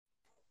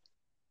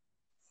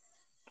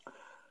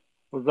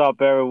What's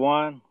up,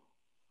 everyone?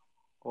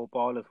 Hope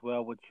all is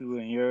well with you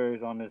and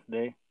yours on this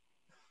day.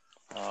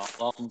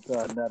 Welcome to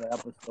another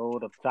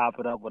episode of Chop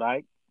It Up with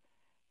Ike.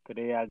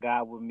 Today I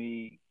got with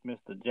me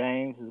Mr.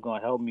 James, who's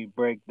going to help me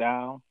break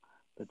down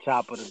the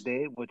chop of the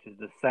day, which is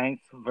the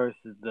Saints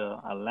versus the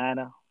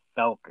Atlanta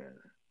Falcons.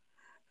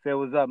 Say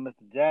what's up,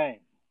 Mr.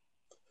 James.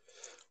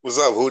 What's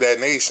up, Who That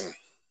Nation?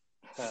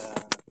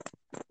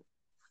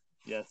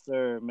 Yes,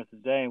 sir,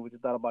 Mr. James. What you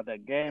thought about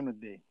that game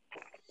today?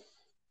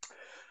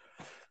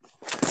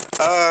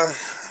 Uh,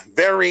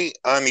 Very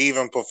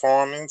uneven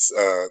performance.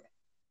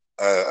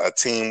 A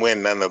team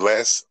win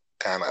nonetheless.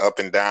 Kind of up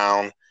and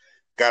down.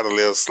 Got a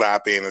little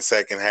sloppy in the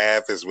second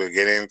half, as we'll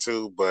get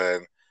into,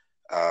 but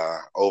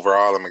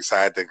overall, I'm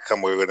excited to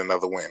come away with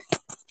another win.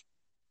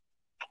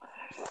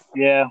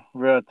 Yeah,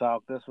 real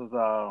talk. This was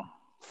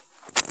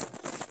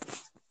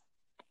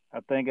I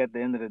think at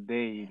the end of the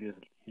day, you're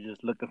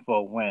just looking for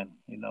a win.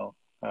 You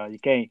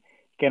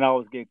can't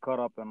always get caught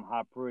up in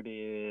how pretty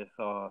it is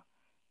or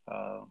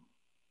uh,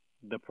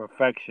 the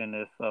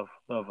perfectionist of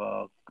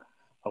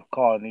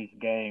calling each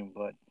game.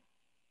 But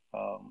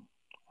um,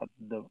 at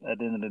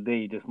the end of the day,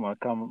 you just want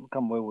to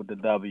come away with the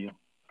W.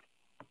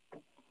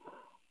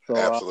 So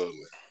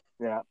Absolutely.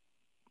 yeah.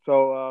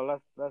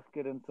 So let's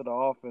get into the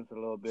offense a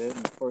little bit.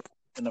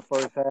 In the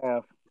first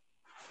half,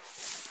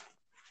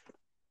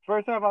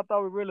 I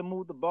thought we really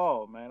moved the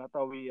ball, man. I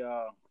thought we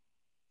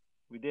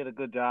did a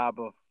good job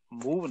of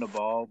moving the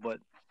ball, but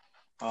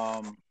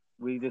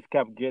we just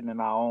kept getting in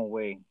our own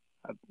way.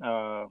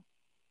 Uh,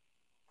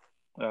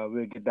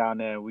 we'll get down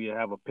there and we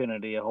have a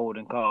penalty, a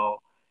holding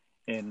call,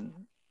 and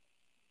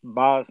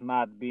by us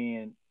not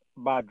being,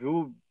 by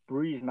Drew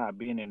Brees not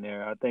being in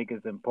there, I think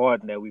it's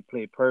important that we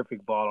play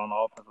perfect ball on the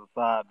offensive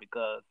side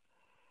because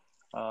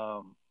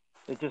um,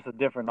 it's just a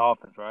different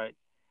offense, right?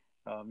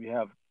 You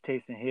have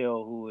Taysom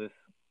Hill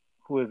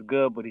who is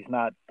good, but he's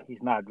not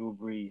Drew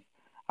Brees.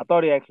 I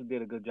thought he actually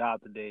did a good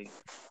job today.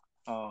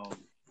 Um,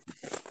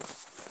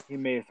 he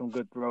made some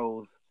good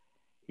throws.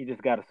 He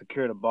just got to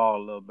secure the ball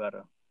a little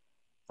better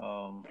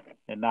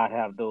and not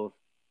have those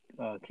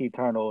key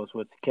turnovers,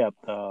 which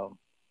kept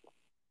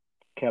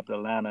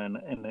Atlanta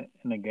in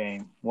the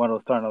game. One of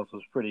those turnovers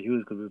was pretty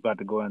huge because we was about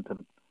to go into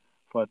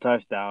for a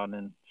touchdown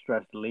and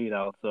stretch the lead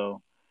out.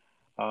 So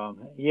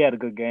he had a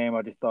good game.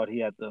 I just thought he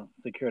had to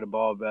secure the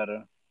ball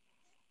better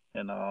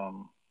and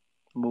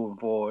moving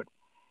forward.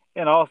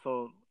 And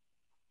also,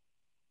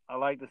 I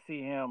like to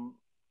see him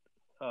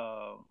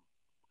uh,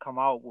 come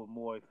out with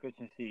more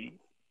efficiency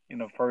in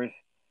the first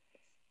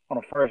on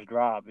the first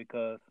drive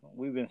because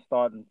we've been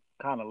starting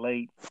kind of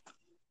late,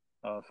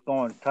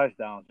 scoring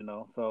touchdowns.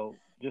 So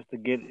just to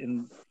get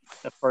in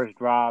the first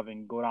drive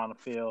and go down the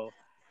field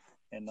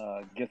and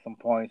get some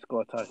points,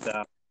 score a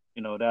touchdown,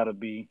 that'll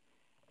be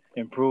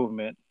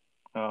improvement.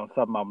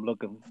 Something I'm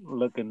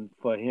looking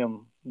for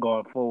him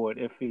going forward.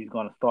 If he's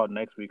going to start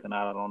next week or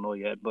not, I don't know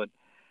yet. But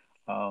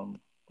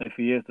if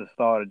he is the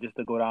starter, just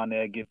to go down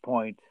there and get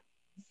points,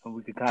 and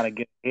we can kind of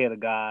get ahead of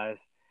guys,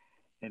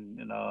 and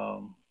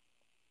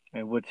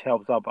which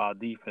helps up our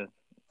defense,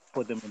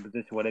 put them in a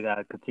position where they got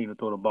to continue to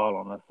throw the ball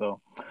on us. So,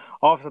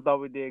 also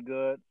thought we did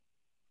good.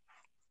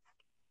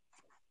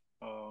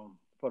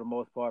 For the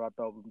most part, I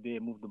thought we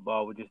did move the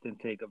ball. We just didn't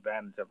take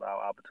advantage of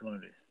our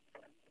opportunities.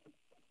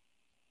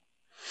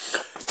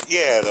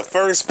 Yeah, the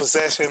first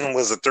possession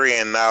was a three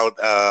and out.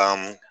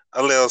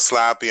 A little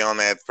sloppy on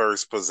that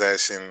first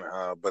possession,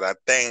 but I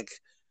think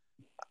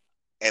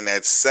in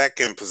that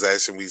second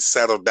possession we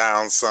settled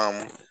down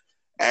some.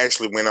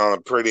 Actually went on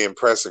a pretty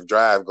impressive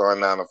drive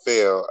going down the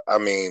field. I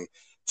mean,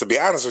 to be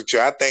honest with you,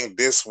 I think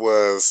this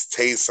was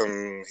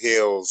Taysom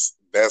Hill's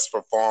best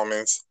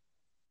performance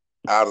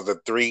out of the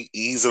three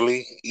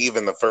easily,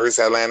 even the first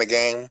Atlanta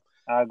game.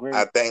 I agree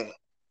I with think,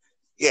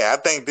 yeah,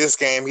 I think this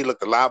game he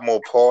looked a lot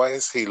more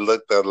poised. He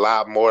looked a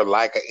lot more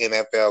like an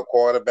NFL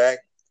quarterback.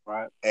 you.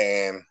 Right?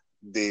 And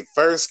the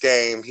first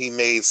game, he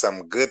made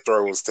some good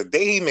throws.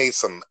 Today, he made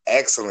some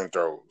excellent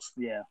throws.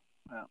 Yeah.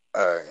 Yeah.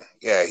 Uh,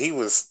 yeah, he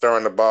was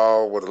throwing the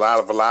ball with a lot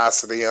of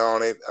velocity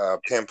on it,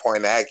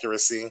 pinpoint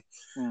accuracy.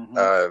 Hmm.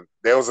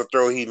 There was a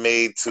throw he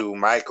made to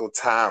Michael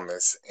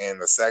Thomas in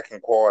the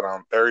second quarter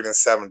on 3rd and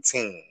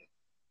 17.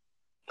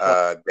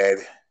 So,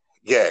 That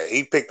yeah,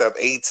 he picked up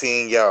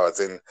 18 yards,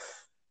 and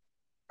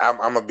I'm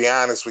gonna be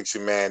honest with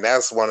you, man.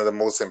 That's one of the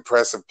most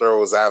impressive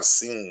throws I've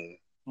seen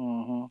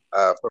hmm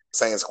from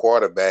Saints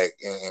quarterback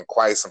in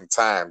quite some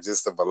time.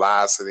 Just the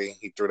velocity,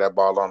 he threw that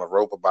ball on the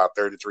rope about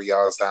 33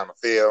 yards down the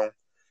field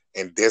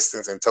in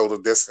distance, in total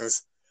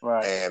distance,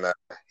 right. and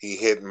he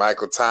hit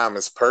Michael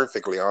Thomas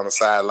perfectly on the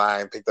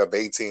sideline, picked up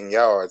 18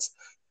 yards.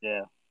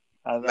 Yeah.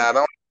 I Not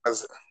only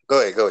was,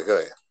 go ahead.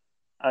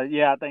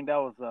 yeah, I think that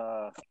was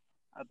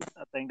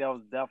I think that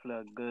was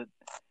definitely a good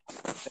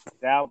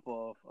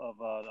example of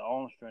the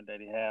arm strength that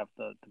he have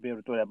to be able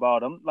to throw that ball.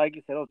 Them, like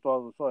you said, those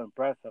throws were so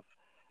impressive.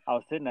 I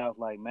was sitting there, I was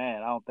like,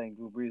 man, I don't think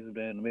Drew Brees would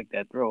be able to make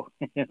that throw.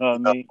 You know what I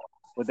No, mean?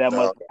 With that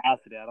much no,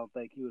 velocity, I don't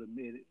think he would have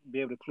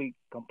be able to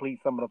complete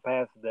some of the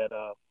passes that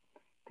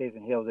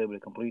Taysom Hill was able to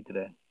complete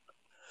today.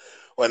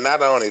 Well,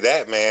 not only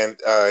that, man,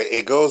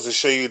 it goes to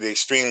show you the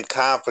extreme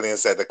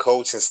confidence that the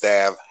coaching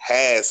staff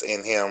has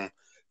in him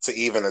to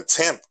even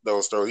attempt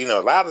those throws. You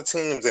know, a lot of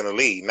teams in the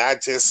league,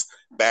 not just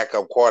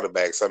backup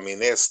quarterbacks. I mean,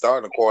 they're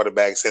starting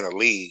quarterbacks in the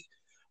league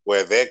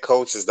where their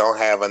coaches don't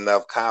have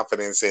enough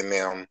confidence in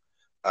them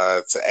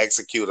to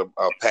execute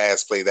a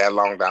pass play that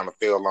long down the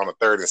field on a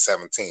 3rd and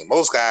 17.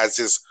 Most guys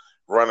just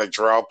run a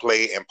draw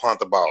play and punt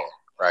the ball,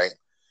 right?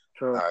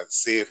 True.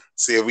 See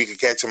if we can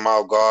catch them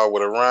off guard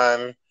with a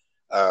run,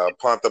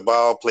 punt the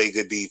ball, play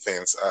good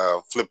defense,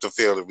 flip the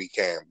field if we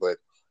can. But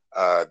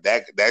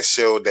that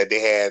showed that they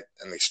had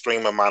an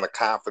extreme amount of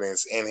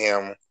confidence in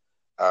him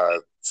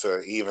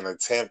to even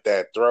attempt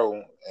that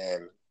throw,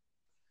 and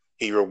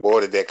he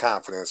rewarded that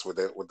confidence with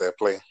that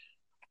play.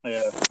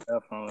 Yeah,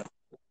 definitely.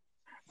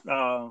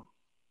 Uh,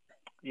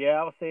 yeah,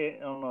 I would say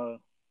on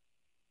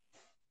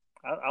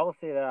I would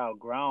say that our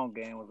ground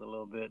game was a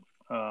little bit.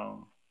 I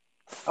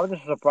was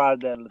just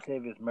surprised that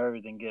Latavius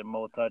Murray didn't get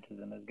more touches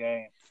in this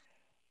game,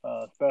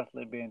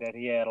 especially being that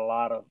he had a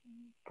lot of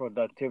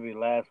productivity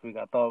last week.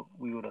 I thought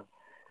we would have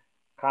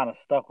kind of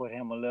stuck with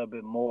him a little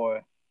bit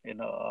more in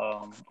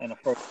the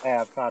first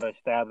half, try to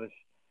establish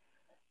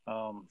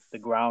the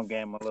ground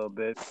game a little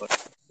bit, but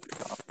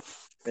uh,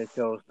 they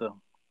chose to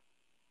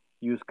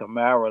use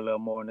Kamara a little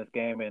more in this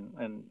game.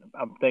 And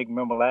I think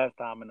remember last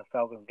time in the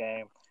Falcons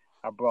game,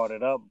 I brought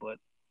it up, but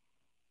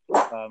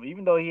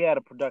even though he had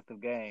a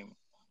productive game,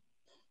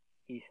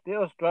 he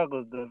still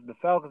struggles. The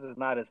Falcons is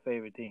not his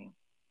favorite team.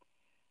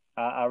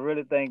 I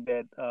really think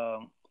that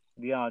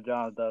Deion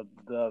Jones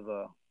does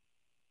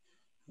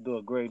do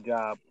a great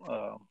job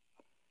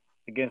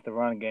against the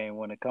run game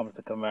when it comes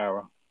to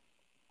Kamara.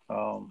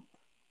 Um,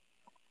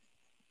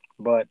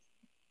 but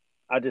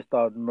I just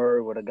thought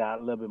Murray would have got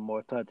a little bit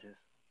more touches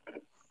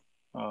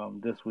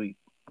this week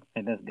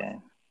in this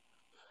game.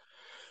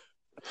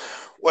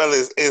 Well,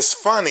 it's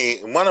funny.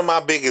 One of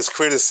my biggest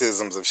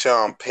criticisms of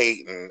Sean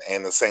Payton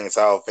and the Saints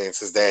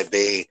offense is that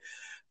they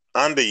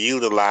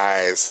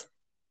underutilize.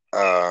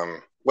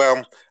 Well,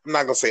 I'm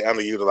not gonna say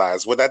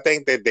underutilized. What I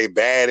think that they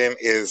bad in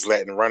is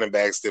letting running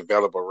backs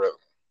develop a rhythm.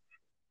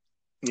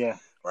 Yeah.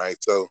 Right.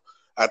 So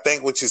I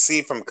think what you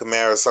see from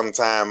Kamara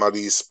sometime are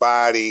these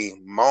spotty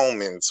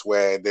moments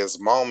where there's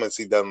moments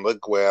he doesn't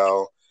look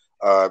well,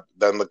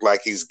 doesn't look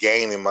like he's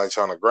gaining much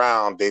on the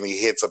ground. Then he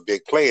hits a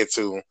big play or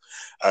two.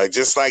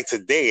 Just like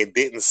today, it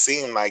didn't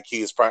seem like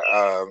he was,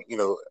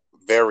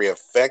 very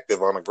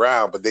effective on the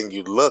ground. But then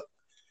you look,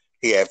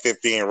 he had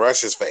 15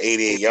 rushes for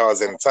 88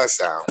 yards and a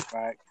touchdown.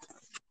 Right.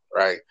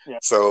 Right. Yeah.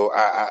 So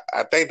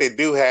I think they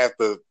do have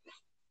to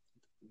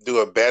do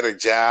a better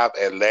job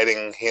at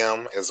letting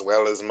him as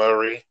well as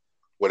Murray,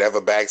 whatever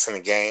backs in the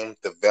game,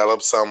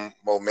 develop some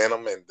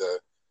momentum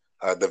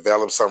and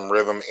develop some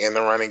rhythm in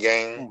the running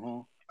game.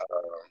 Mm-hmm.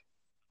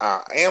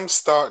 I am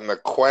starting to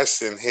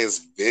question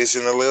his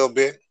vision a little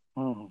bit.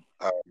 Mm-hmm.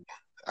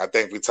 I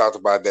think we talked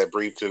about that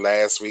briefly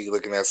last week,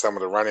 looking at some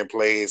of the running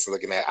plays,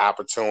 looking at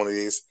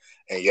opportunities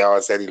and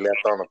yards that he left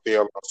on the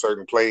field on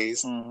certain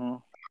plays. Mm-hmm.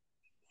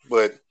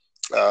 But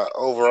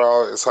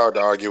overall, it's hard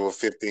to argue with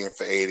 15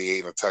 for 88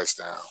 and a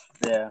touchdown.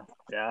 Yeah.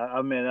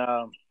 I mean,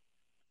 I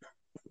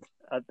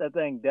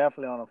think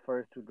definitely on the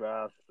first two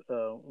drives,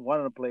 one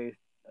of the plays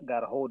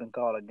got a holding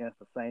call against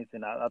the Saints,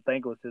 and I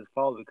think it was his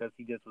fault because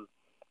he just was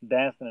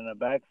dancing in the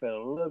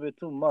backfield a little bit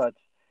too much,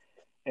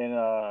 and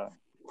the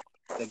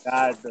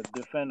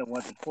defender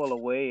went to pull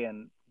away,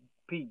 and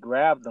Pete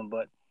grabbed him,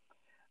 but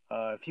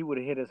if he would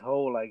have hit his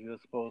hole like he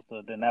was supposed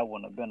to, then that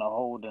wouldn't have been a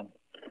holding.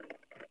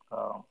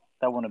 Uh,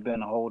 that wouldn't have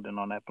been a holding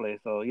on that play.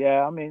 So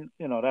yeah, I mean,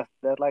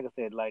 that's like I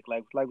said, like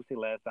we said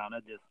last time,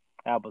 that's just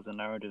apples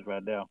and oranges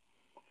right there.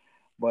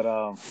 But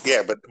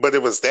Yeah, but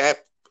it was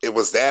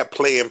that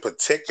play in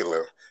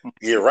particular.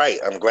 You're right.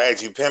 I'm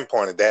glad you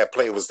pinpointed that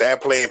play. It was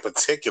that play in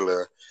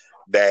particular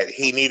that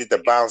he needed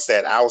to bounce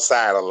that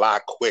outside a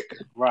lot quicker.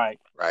 Right.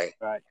 Right.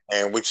 Right.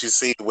 And what you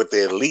see with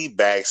the elite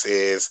backs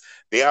is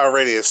they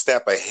already a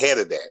step ahead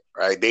of that.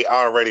 Right. They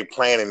already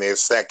planning their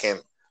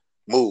second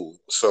move.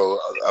 So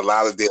a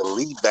lot of the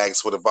elite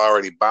backs would have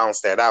already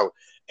bounced that out.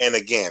 And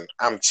again,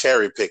 I'm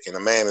cherry picking. The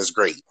man is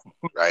great.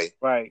 Right.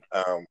 Right.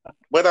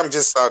 But I'm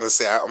just starting to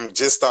say, I'm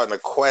just starting to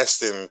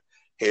question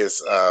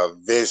his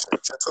vision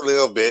just a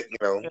little bit,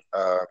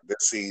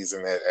 this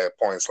season at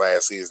points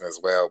last season as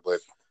well. But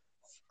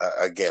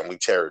again, we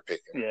cherry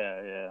picking.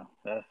 Yeah.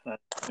 That's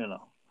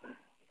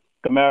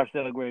Kamara's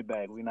still a great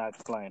back. We're not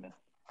complaining.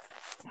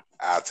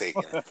 I'll take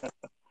it.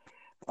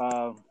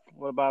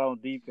 What about on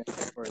defense in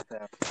the first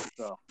half?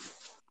 So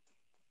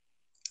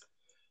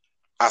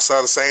I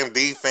saw the same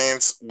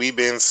defense we've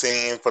been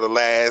seeing for the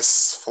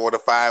last 4 to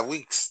 5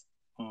 weeks.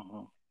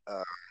 mm-hmm.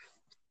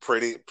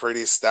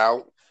 Pretty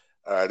stout.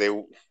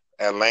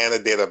 Atlanta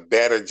did a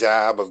better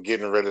job of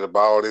getting rid of the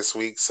ball this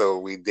week, so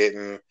we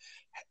didn't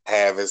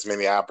have as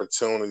many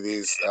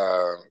opportunities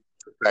to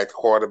sack the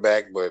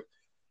quarterback, but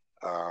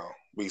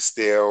we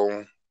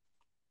still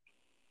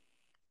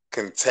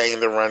contain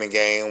the running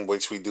game,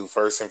 which we do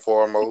first and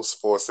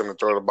foremost, force them to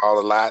throw the ball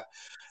a lot.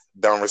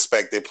 don't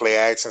respect their play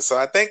action. So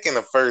I think in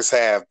the first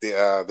half,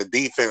 the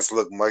defense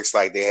looked much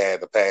like they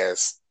had the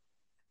past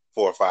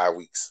 4 or 5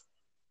 weeks.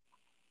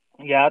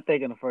 Yeah, I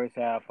think in the first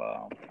half,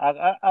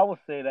 I would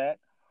say that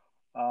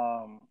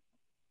because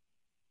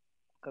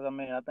I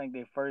mean I think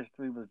their first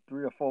three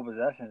or four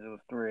possessions it was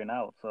three and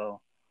out.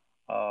 So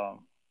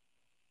um,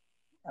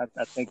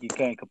 I think you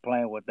can't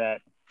complain with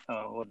that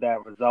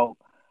result.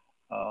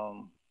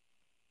 Um,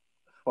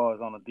 as far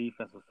as on the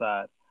defensive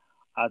side,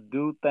 I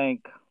do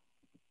think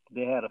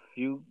they had a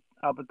few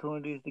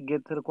opportunities to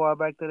get to the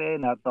quarterback today,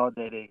 and I thought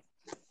that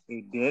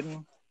they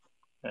didn't.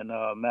 And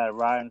Matt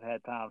Ryan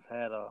had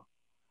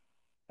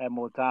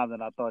more time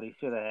than I thought he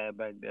should have had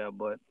back there.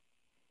 But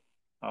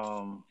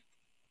um,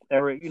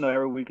 every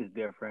week is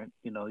different.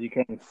 You know, you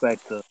can't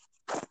expect the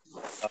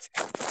uh,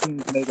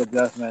 teams make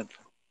adjustments.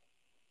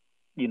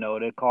 You know,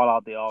 they call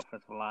out the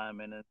offensive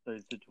lineman in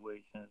certain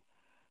situations.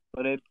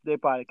 So they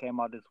probably came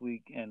out this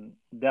week and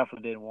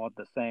definitely didn't want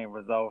the same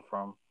result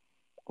from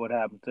what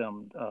happened to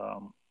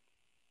them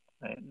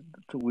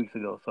 2 weeks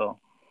ago. So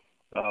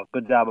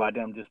good job by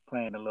them just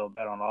playing a little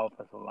better on the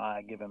offensive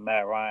line, giving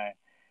Matt Ryan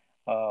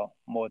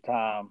more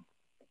time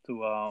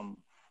to um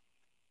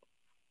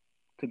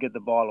to get the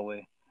ball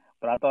away.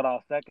 But I thought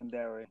our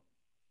secondary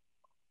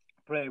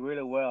played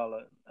really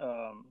well,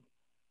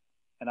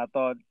 and I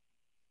thought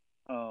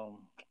um,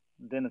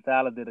 Dennis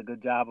Allen did a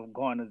good job of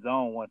going to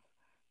zone once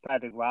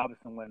Patrick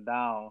Robinson went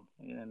down,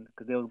 and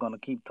because they was going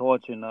to keep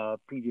torching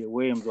PJ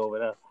Williams over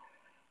there.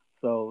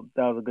 So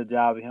that was a good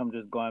job of him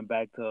just going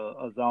back to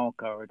a zone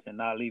coverage and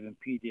not leaving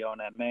PJ on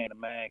that man to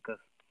man because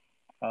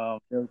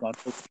they was going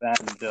to take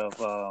advantage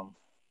of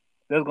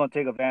they was going to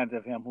take advantage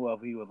of him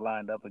whoever he was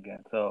lined up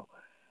against. So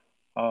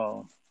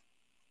um,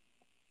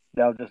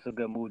 that was just a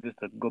good move just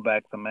to go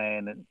back to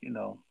man and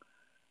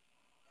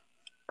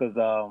because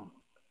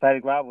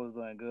Patrick Robinson was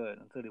doing good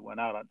until he went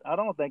out. I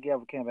don't think he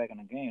ever came back in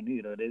the game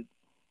either.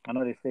 I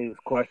know they say he was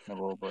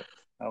questionable, but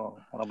I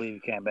don't believe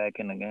he came back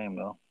in the game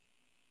though.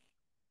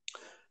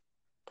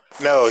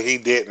 No, he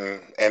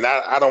didn't. And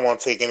I don't want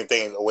to take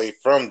anything away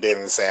from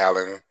Dennis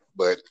Allen,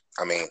 but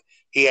I mean,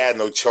 he had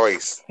no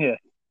choice Yeah,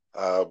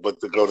 but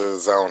to go to the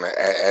zone.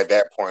 At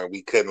that point,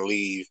 we couldn't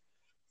leave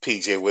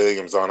PJ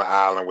Williams on the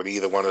island with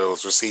either one of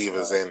those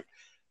receivers. right. And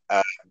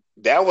uh,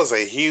 that was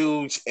a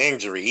huge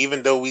injury.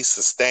 Even though we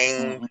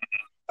sustained Mm-hmm.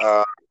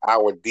 uh,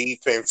 our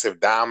defensive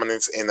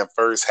dominance in the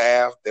first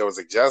half, there was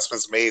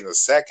adjustments made in the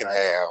second Right.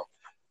 half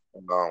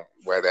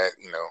where that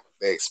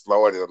they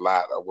exploited a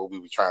lot of what we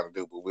were trying to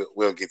do. But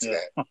we'll get to Yeah,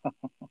 that.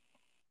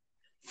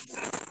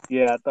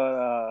 yeah. I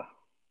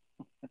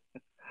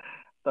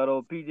thought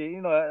old PJ.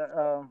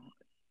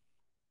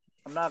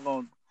 I'm not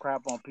gonna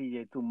crap on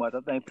PJ too much.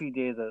 I think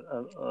PJ is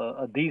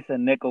a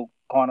decent nickel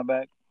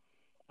cornerback.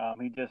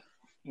 He just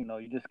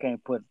you just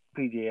can't put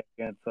PJ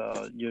against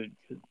your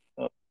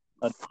uh,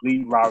 a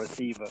lead wide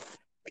receiver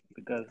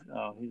because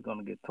he's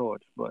gonna get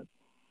torched. But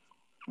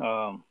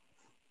um,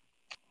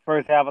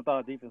 first half, I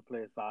thought defense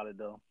played solid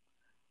though.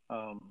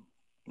 Um,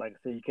 like I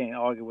said, you can't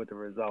argue with the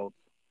results.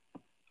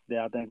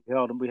 Yeah, I think we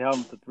held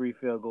them to three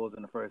field goals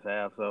in the first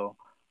half. So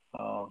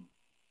um,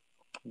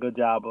 good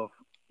job of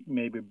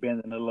maybe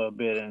bending a little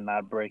bit and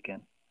not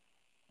breaking.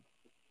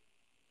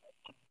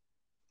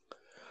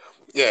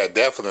 Yeah,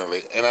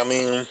 definitely. And I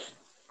mean,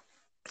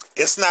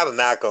 it's not a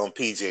knock on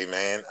PJ,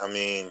 man. I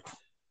mean,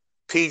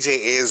 PJ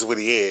is what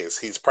he is.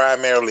 He's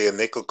primarily a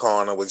nickel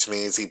corner, which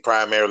means he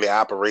primarily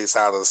operates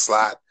out of the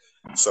slot.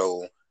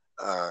 So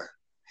uh,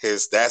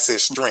 that's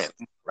his strength,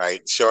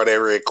 right? Short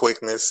area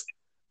quickness,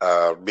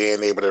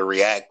 being able to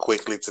react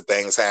quickly to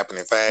things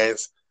happening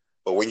fast.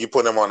 But when you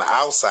put him on the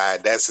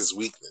outside, that's his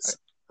weakness,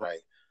 right?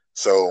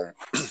 So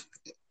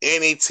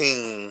any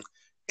team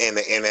in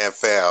the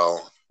NFL,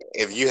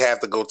 if you have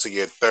to go to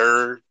your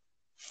third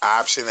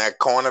option at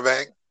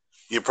cornerback,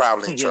 you're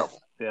probably in Yeah,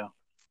 trouble. yeah.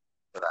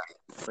 Right.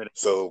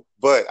 So,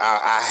 but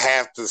I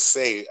have to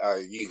say,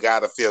 you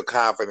got to feel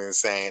confident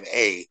saying,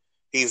 hey,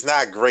 he's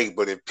not great,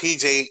 but if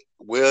PJ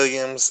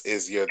Williams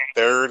is your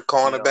third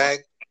Yeah, cornerback,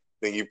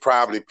 then you're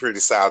probably pretty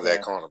solid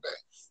at yeah.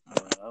 cornerback.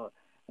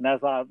 And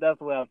that's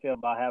the way I feel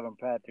about having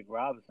Patrick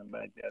Robinson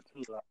back there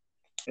too. Like,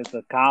 it's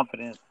a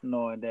confidence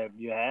knowing that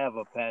you have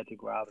a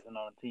Patrick Robinson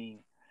on the team.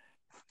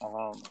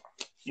 Um,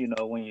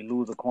 when you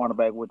lose a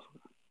cornerback,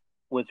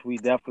 which we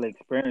definitely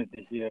experienced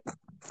this year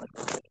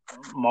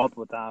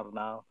multiple times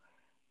now.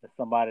 If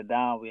somebody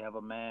down, we have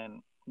a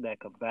man that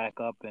could back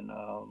up and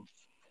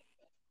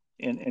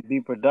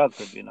be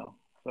productive.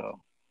 So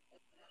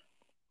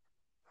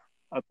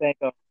I think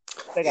I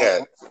Yeah,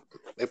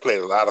 they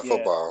played a lot of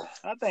yeah football.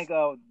 I think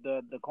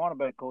the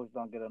cornerback coach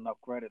don't get enough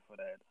credit for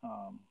that.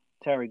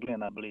 Terry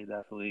Glenn, I believe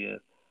that's who he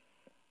is.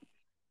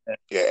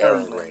 Yeah,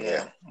 Aaron Aaron Glenn, Glenn.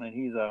 yeah, Yeah, and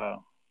he's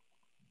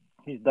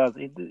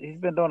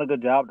been doing a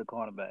good job with the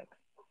cornerbacks.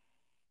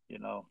 You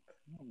know,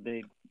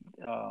 they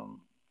because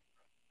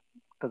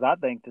I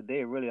think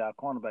today really our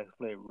cornerbacks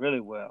played really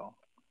well.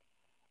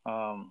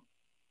 Um,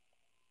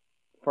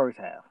 first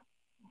half,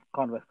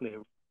 cornerbacks played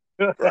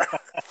Right.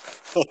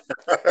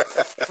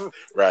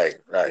 Right.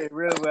 Right. Did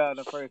really well in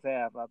the first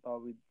half. I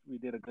thought we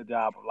did a good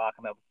job of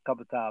locking up a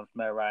couple of times.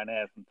 Matt Ryan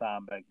had some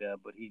time back there,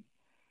 but he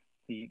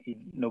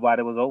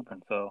nobody was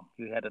open, so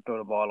he had to throw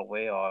the ball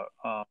away or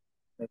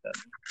make a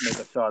make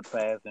a short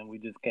pass, and we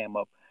just came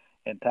up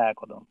and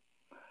tackled him.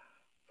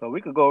 So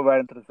we could go right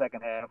into the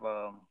second half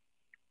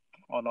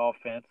on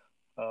offense.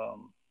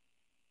 Um,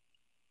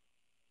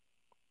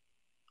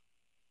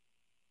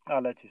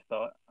 I'll let you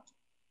start.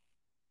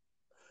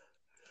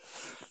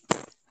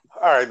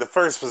 All right. The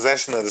first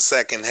possession of the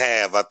second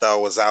half I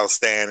thought was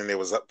outstanding. It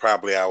was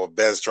probably our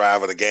best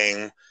drive of the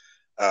game.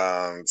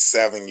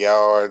 7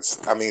 yards.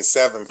 I mean,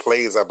 7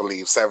 plays, I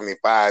believe,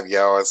 75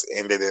 yards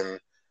ended in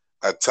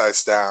a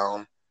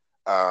touchdown.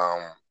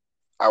 Um,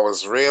 I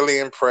was really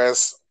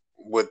impressed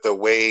with the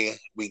way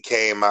we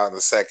came out in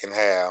the second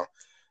half.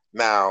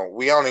 Now,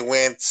 we only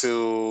went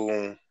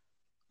to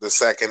the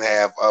second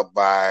half up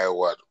by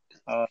what?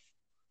 Uh, it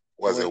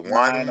Was was it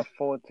nine one? of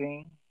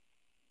 14.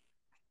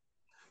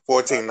 Right.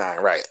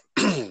 14-9, right.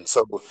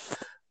 So,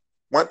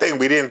 one thing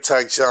we didn't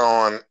touch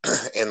on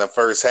in the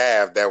first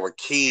half that were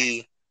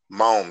key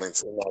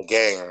moments in that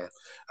game.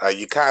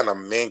 You kind of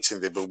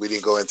mentioned it, but we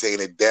didn't go into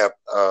any depth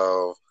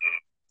of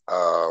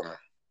um,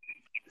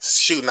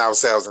 shooting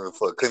ourselves in the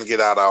foot. Couldn't get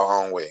out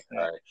our own way. Yeah.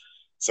 Right.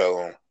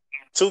 So,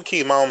 two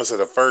key moments of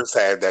the first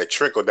half that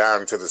trickled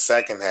down into the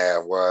second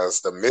half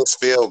was the missed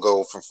field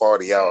goal from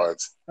 40 Yeah.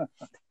 yards.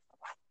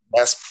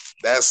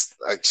 That's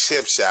a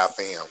chip shot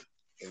for him,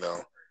 you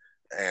know.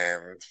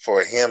 And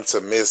for him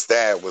to miss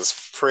that was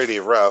pretty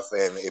rough,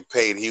 and it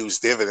paid huge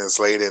dividends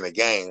later in the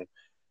game.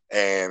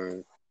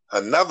 And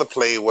another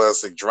play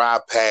was the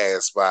drop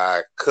pass by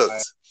Right.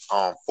 Cooks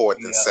on fourth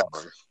and Yeah.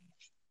 seven.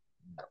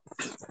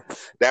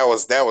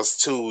 That was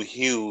two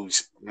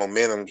huge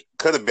momentum,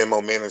 could have been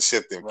momentum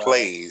shifting Right.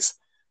 plays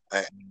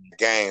in the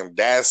game.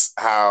 That's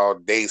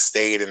how they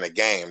stayed in the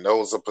game.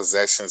 Those are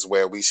possessions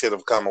where we should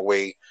have come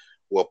away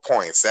with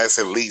points. That's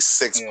at least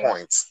 6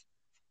 points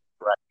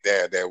right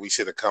there that we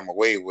should have come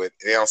away with.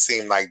 They don't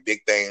seem like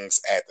big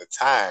things at the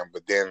time,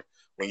 but then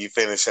when you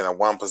finish in a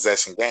one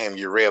possession game,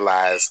 you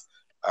realize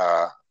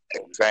uh,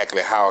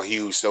 exactly how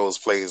huge those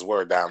plays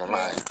were down the Yeah.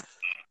 line.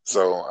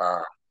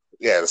 So,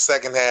 yeah, the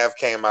second half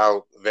came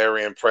out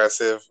very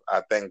impressive. I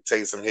think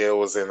Taysom Hill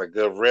was in a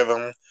good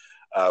rhythm.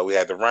 We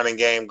had the running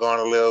game going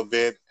a little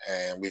bit,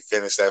 and we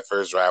finished that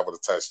first drive with a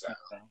touchdown.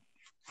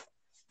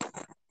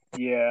 Okay.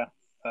 Yeah.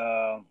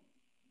 Um,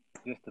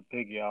 just to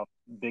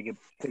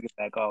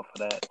piggyback off of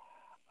that.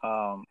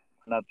 And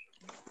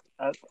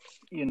I,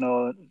 you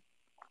know,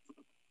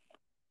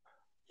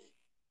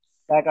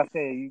 like I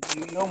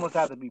said, you almost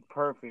have to be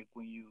perfect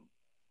when you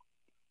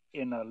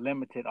in a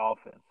limited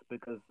offense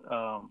because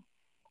the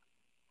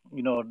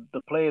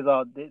plays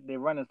are they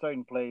running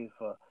certain plays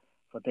for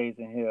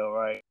Taysom Hill,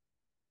 right?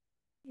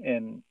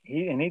 And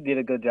he did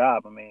a good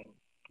job. I mean,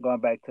 going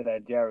back to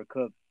that Jared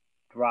Cook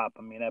drop,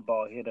 I mean that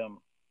ball hit him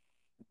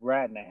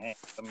right in the hand.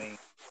 I mean,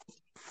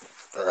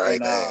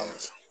 Right, and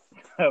hands.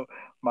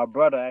 my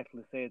brother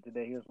actually said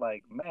today, he was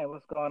like, "Man,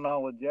 what's going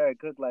on with Jared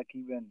Cook? Like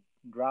he been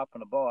dropping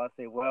the ball." I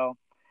said, "Well,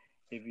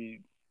 if you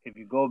if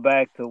you go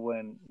back to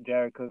when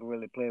Jared Cook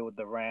really played with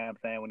the Rams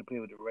and when he played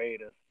with the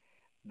Raiders,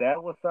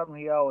 that was something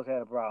he always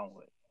had a problem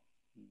with.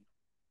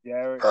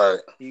 Jared, Right,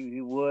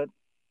 he would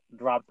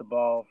drop the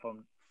ball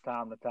from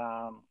time to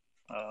time,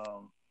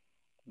 um,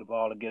 the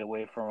ball to get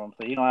away from him.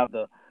 So you don't have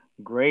the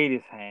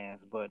greatest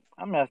hands, but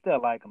I mean I still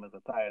like him as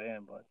a tight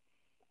end, but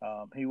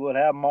he would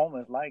have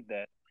moments like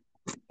that.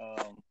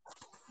 Um,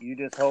 you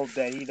just hope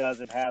that he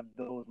doesn't have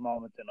those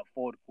moments in the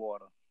fourth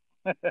quarter.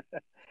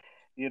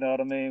 You know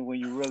what I mean? When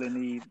you really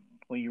need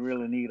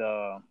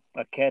a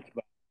catch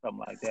by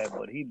something like that.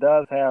 But he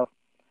does have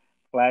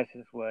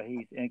flashes where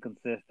he's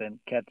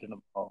inconsistent catching the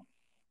ball.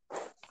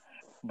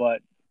 But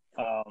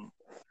um,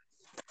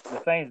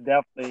 the Saints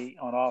definitely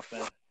on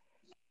offense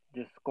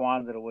just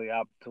squandered away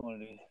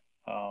opportunities.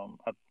 I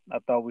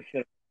thought we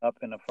should have up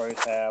in the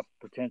first half,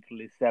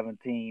 potentially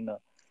 17 or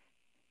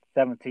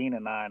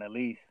 9 at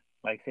least.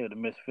 Like I said, the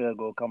missed field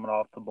goal coming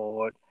off the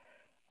board.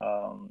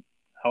 Um,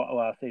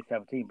 I say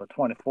 17, but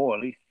 24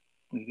 at least.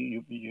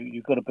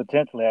 You could have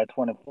potentially had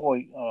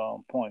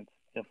 24 points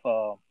if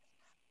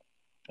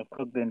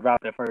Cook didn't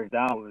drop that first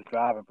down. We was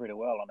driving pretty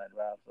well on that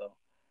drive. So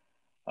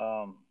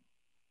um,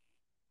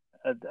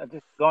 I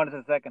just going into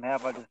the second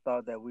half, I just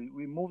thought that we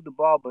moved the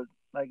ball, but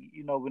like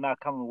we didn't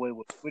come away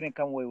with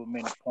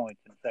many points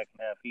in the second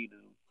half either,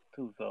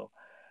 too. So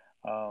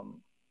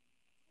um,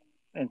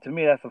 and to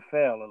me that's a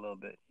fail a little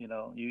bit.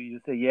 You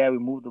say yeah we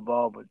moved the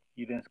ball, but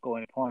you didn't score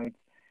any points,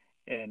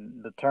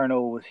 and the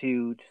turnover was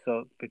huge.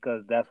 So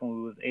because that's when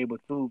we was able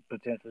to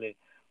potentially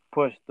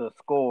push the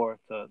score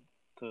to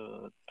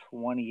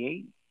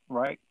 28,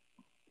 right?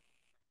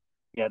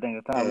 Yeah, I think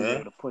at the time we was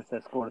mm-hmm. able to push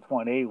that score to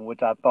 28,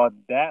 which I thought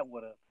that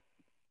would have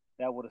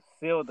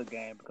sealed the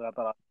game because I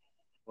thought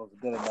I was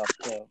good enough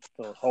to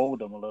hold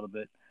them a little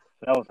bit.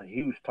 So that was a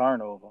huge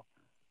turnover,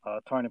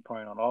 turning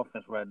point on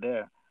offense right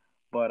there.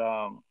 But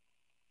I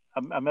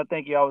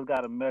think you always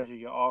got to measure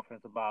your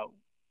offense about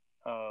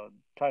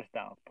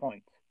touchdowns,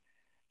 points,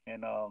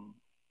 and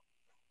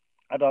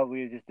I thought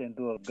we just didn't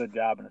do a good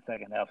job in the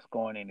second half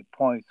scoring any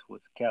points,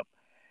 which kept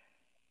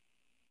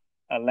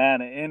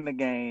Atlanta in the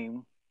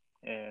game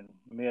and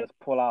made us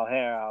pull our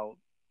hair out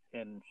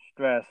and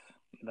stress,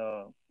 you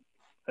know,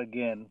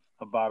 again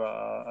about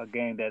a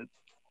game that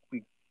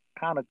we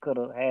kind of could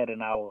have had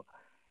in our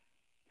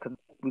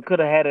we could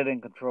have had it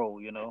in control.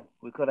 You know,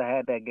 we could have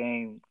had that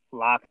game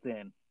locked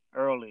in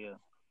earlier,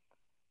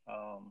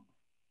 um,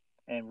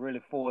 and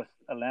really forced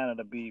Atlanta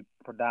to be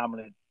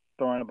predominant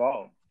throwing the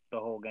ball the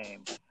whole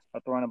game,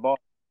 or throwing the ball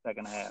in the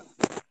second half.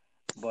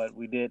 But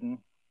we didn't.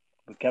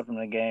 We kept them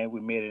in the game.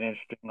 We made it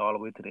interesting all the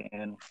way to the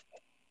end.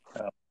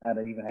 Had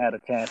even had a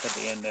chance at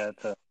the end there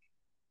to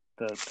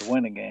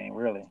win the game,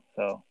 really.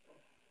 So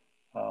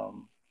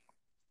um,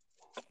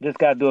 just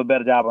got to do a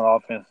better job on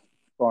offense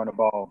throwing the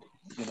ball.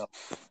 You know,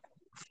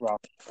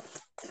 throughout.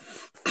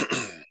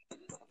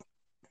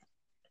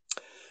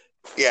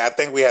 Yeah, I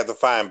think we have to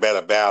find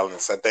better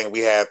balance. I think we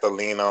have to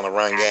lean on the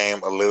run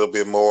game a little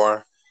bit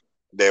more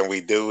than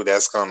we do.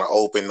 That's going to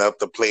open up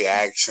the play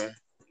action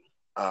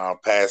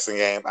passing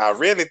game. I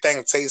really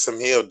think Taysom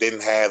Hill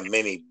didn't have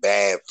many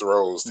bad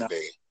throws No.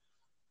 today.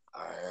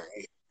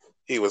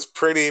 He was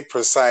pretty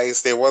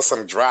precise. There was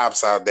some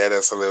drops out there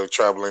that's a little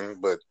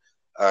troubling, but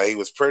he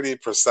was pretty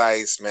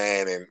precise,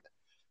 man. And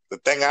the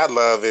thing I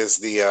love is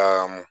the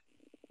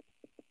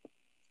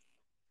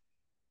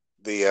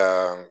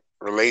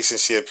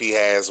relationship he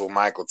has with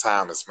Michael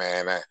Thomas,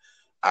 man.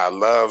 I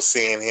love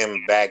seeing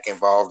him back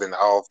involved in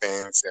the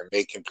offense and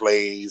making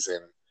plays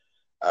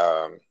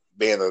and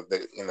being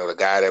the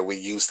guy that we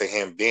used to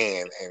him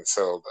being. And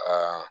so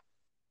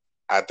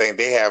I think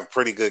they have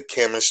pretty good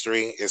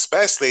chemistry,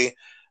 especially.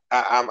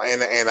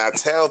 I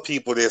tell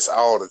people this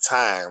all the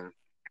time.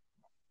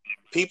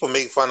 People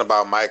make fun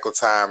about Michael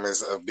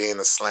Thomas of being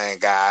a slang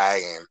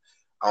guy and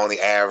only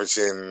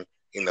averaging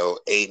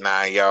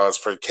 8-9 yards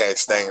per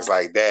catch, things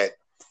like that.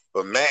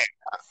 But man,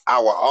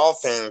 our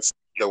offense,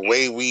 the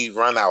way we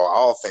run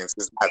our offense,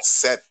 is not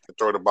set to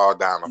throw the ball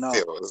down the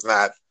field. It's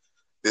not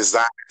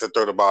designed to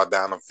throw the ball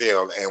down the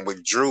field. And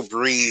with Drew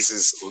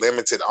Brees'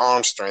 limited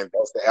arm strength,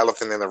 that's the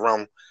elephant in the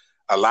room.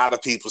 A lot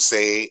of people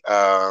say,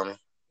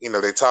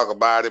 they talk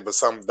about it, but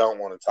some don't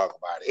want to talk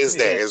about it. It's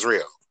there. It's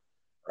real,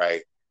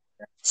 right?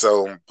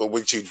 So, but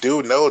what you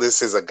do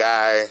notice is a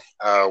guy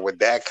with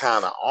that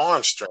kind of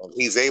arm strength,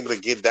 he's able to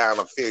get down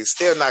the field. He's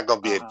still not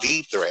going to be a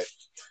deep threat,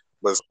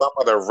 but some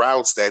of the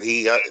routes that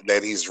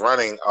he's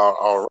running are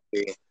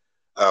already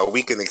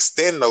we can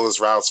extend those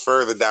routes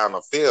further down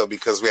the field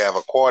because we have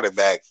a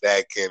quarterback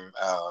that can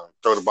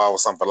throw the ball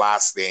with some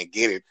velocity and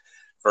get it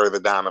further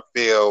down the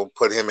field,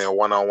 put him in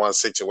one-on-one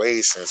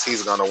situations.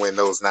 He's going to win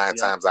those 9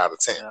 times out of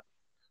 10. Yeah.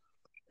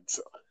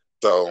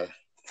 So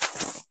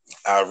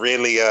I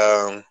really,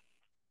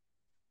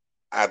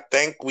 I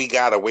think we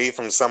got away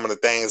from some of the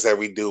things that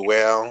we do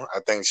well.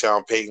 I think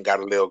Sean Payton got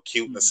a little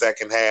cute in the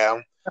second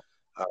half.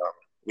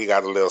 We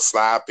got a little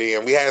sloppy,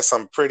 and we had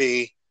some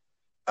pretty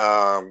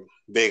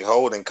big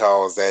holding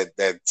calls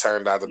that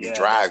turned out to be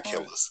drive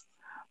killers.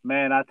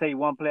 Man, I tell you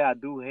one play I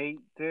do hate,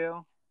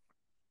 Till.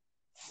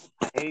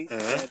 I hate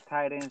that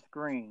tight end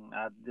screen.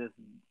 I just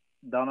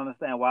don't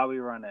understand why we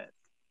run that.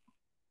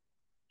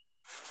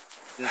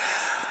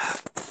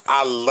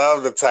 I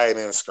love the tight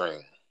end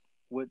screen.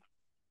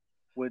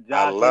 With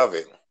Josh, I love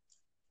it.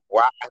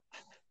 Why?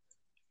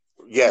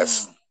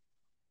 Yes.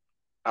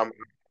 I'm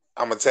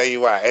gonna tell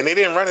you why. And they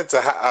didn't run it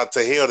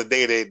to Hill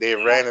today. They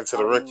ran into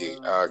the rookie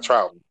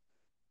Trout.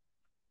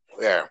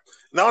 Yeah.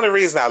 The only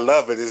reason I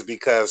love it is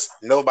because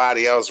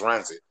nobody else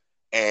runs it,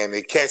 and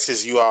it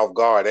catches you off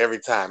guard every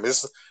time.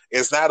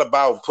 It's not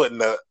about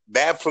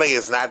that play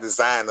is not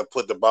designed to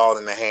put the ball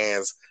in the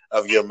hands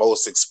of your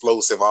most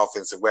explosive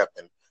offensive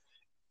weapon.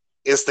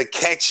 It's to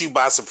catch you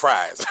by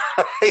surprise.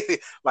 Right?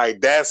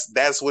 Like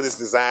that's what it's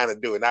designed to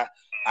do. And I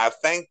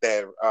think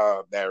that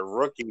that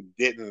rookie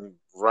didn't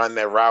run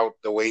that route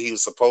the way he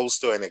was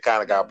supposed to, and it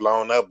kind of got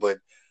blown up. But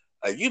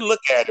you look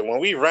at it when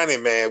we run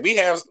it, man.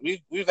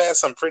 We've had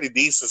some pretty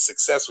decent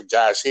success with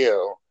Josh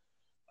Hill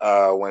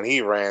when he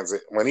runs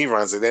it.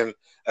 And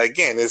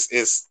again,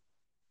 it's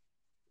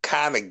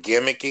kind of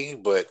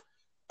gimmicky, but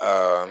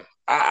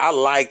I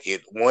like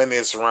it when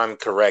it's run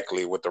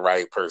correctly with the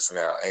right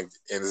personnel, and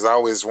it's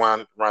always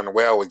run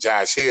well with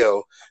Josh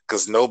Hill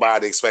because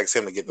nobody expects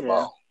him to get the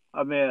ball.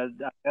 I mean,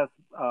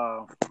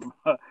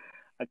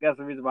 I guess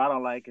the reason why I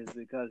don't like it is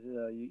because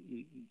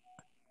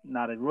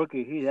not a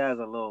rookie. He has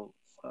a little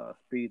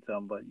speed to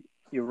him, but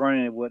you're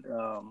running it with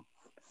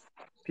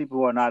people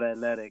who are not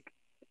athletic,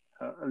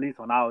 at least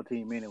on our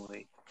team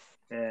anyway.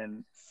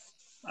 And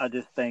I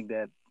just think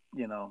that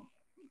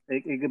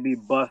it could be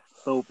bust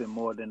open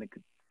more than it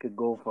could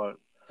go for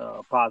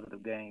a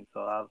positive game.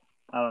 So I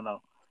don't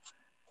know.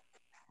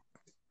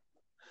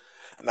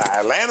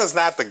 Now, Atlanta's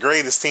not the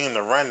greatest team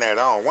to run that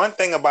on. One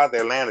thing about the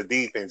Atlanta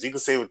defense, you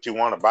can say what you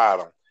want about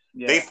them.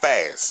 Yeah. They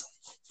fast.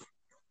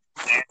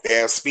 They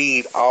have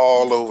speed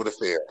all over the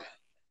field.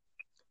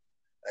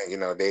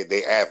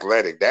 They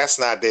athletic. That's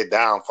not their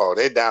downfall.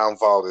 Their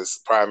downfall is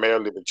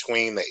primarily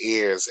between the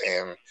ears,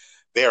 and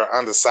they're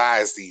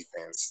undersized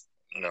defense.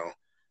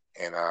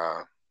 And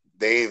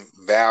they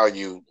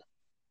value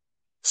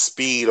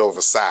speed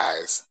over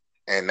size,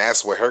 and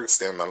that's what hurts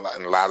them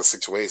in a lot of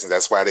situations.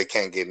 That's why they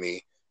can't get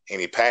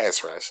any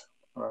pass rush.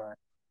 All right.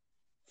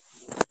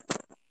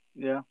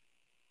 Yeah,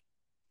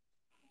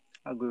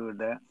 I agree with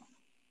that.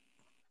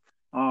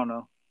 I don't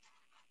know.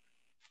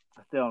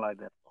 I still don't like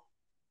that.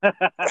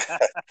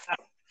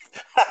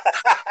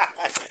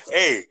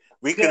 Hey,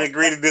 we can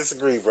agree to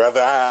disagree,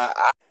 brother.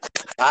 I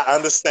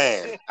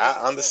understand. I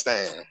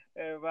understand.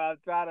 Everybody, I'm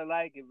trying to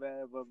like it,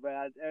 man, but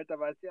man, every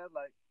time I see it, I'm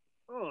like,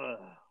 ugh.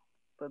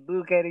 The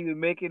dude can't even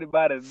make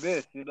anybody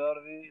miss. You know what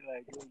I mean?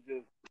 Like it's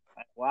just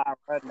like, why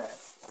run that?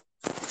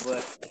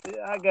 But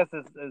yeah, I guess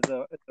it's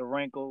a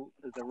wrinkle.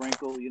 It's a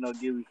wrinkle.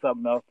 Give you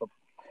something else.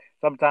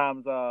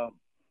 Sometimes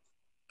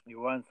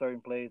you run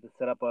certain plays to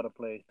set up other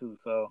plays too.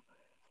 So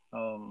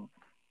um,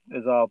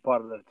 it's all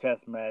part of the chess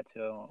match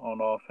on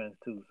offense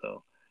too.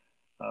 So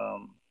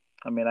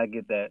I mean, I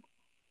get that.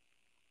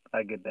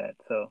 I get that.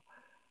 So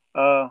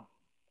uh,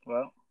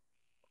 well,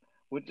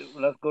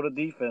 let's go to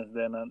defense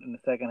then. In the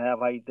second half,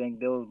 how you think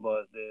those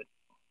boys did?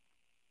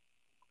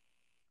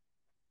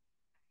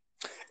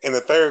 In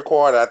the third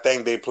quarter, I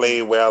think they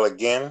played Mm-hmm. well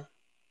again.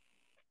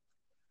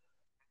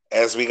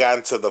 As we got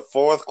into the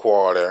fourth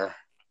quarter,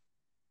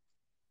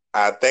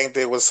 I think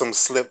there was some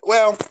slip.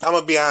 Well, I'm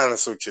gonna be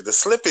honest with you. The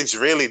slippage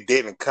really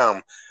didn't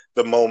come.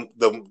 The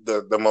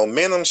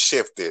momentum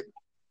shifted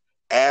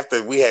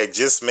after we had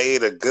just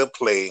made a good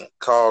play.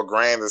 Carl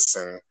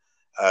Granderson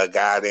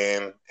got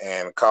in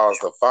and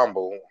caused a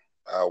fumble,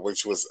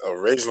 which was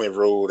originally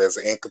ruled as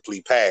an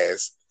incomplete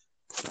pass.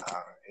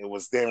 It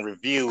was then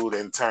reviewed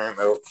and turned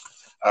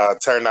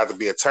out to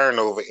be a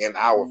turnover in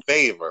our Mm-hmm.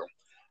 favor.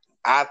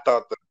 I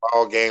thought the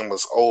ball game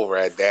was over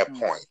at that Mm-hmm.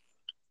 point.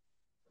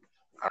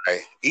 All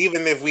right,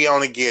 even if we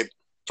only get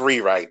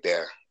three right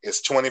there,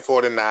 it's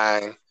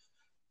 24-9.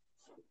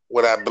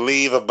 With I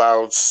believe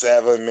about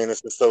 7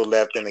 minutes or so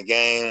left in the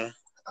game,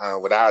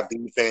 with our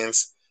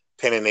defense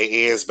pinning their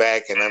ears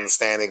back and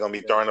understand they're gonna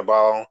be Yeah. throwing the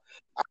ball,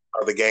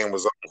 the game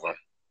was over.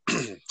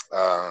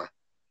 uh,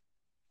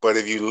 but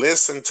if you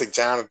listen to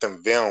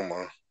Jonathan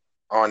Vilma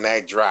on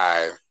that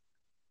drive,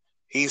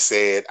 he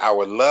said, "I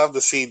would love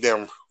to see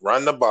them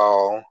run the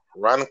ball,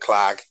 run the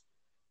clock,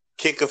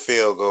 kick a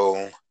field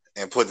goal,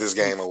 and put this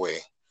game away."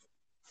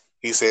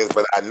 He says,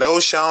 "But I know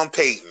Sean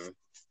Payton,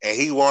 and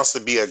he wants to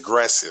be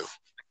aggressive.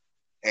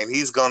 And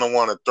he's going to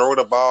want to throw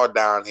the ball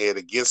down here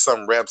to get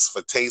some reps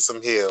for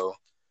Taysom Hill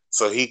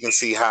so he can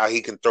see how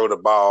he can throw the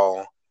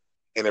ball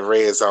in the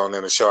red zone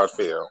in a short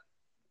field."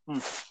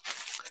 Mm.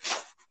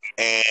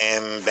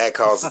 And that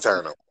caused a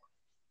turnover.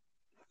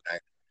 Okay.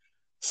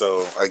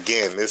 So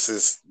again, this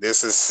is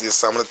just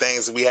some of the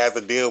things that we have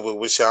to deal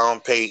with Sean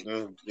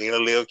Payton being a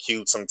little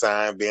cute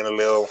sometimes, being a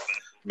little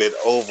bit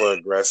over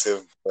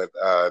aggressive. But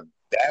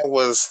that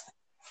was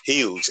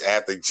huge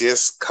after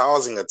just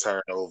causing a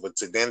turnover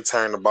to then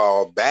turn the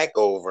ball back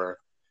over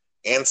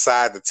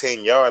inside the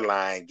 10-yard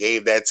line,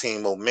 gave that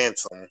team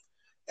momentum,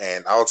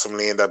 and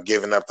ultimately ended up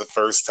giving up the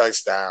first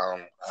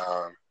touchdown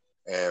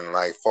in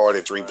like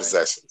 43 Right.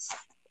 possessions.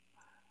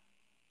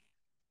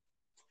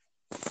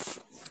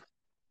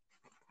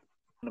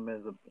 Them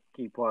is a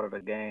key part of the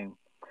game.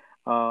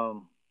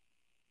 Um,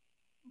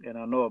 and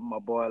I know my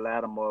boy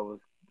Lattimore was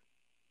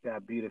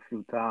got beat a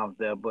few times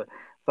there, but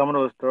some of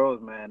those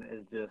throws, man,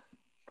 is just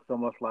it's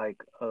almost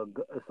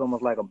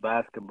like a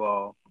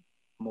basketball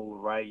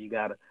move, right? You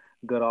got a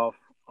good off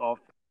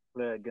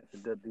player against a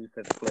good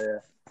defense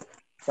player.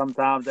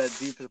 Sometimes that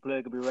defense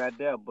player could be right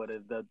there, but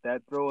if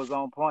that throw is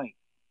on point,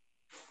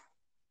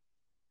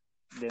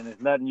 then there's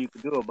nothing you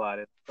can do about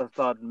it. Let's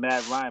start.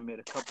 Matt Ryan made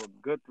a couple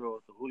of good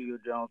throws to Julio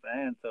Jones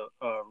and to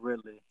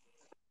Ridley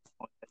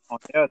on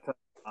their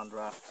touchdown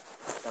drive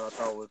that I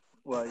thought was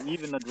well,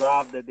 even the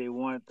drive that they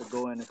wanted to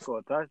go in and score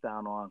a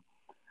touchdown on.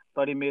 I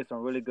thought he made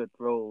some really good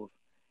throws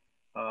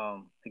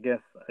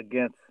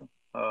against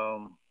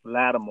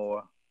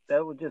Lattimore.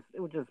 It was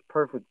just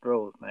perfect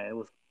throws, man. It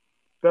was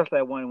especially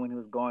that one when he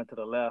was going to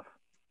the left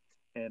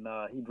and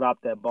he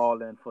dropped that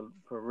ball in for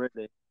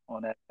Ridley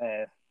on that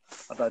pass.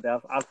 I thought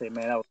I say,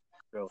 man, that was a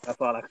good throw.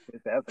 That's all I can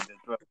say. That's a good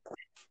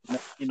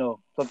throw.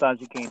 Sometimes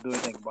you can't do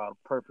anything about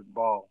a perfect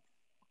ball.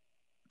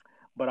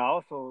 But I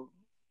also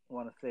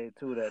want to say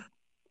too that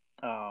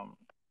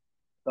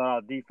thought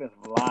our defensive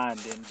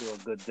line didn't do a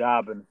good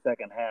job in the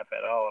second half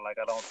at all. Like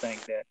I don't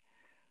think that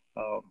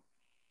uh,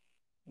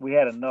 we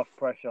had enough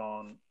pressure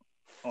on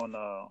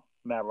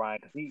Matt Ryan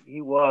because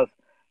he was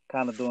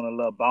kind of doing a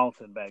little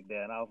bouncing back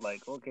there, and I was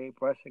like, okay,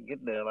 pressure,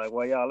 get there. Like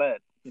where y'all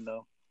at?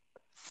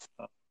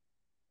 Uh,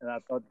 and I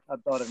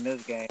thought in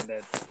this game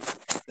that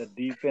the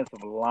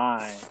defensive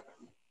line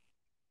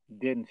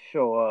didn't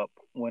show up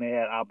when they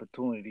had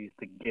opportunities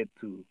to get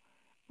to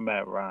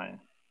Matt Ryan.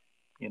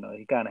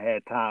 He kind of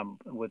had time,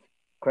 which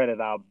credit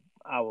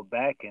our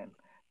back end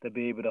to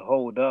be able to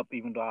hold up,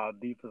 even though our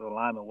defensive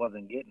alignment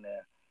wasn't getting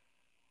there.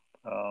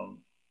 Um,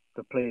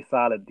 to play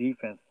solid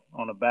defense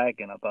on the back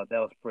end. I thought that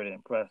was pretty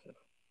impressive.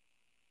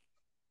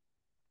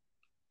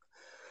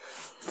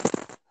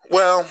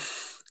 Well,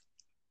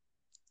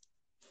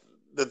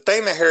 the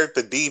thing that hurt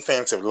the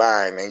defensive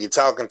line, and you're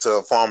talking to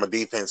a former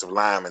defensive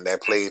lineman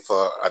that played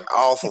for an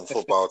awful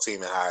football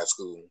team in high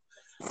school.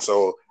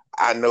 So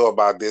I know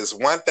about this.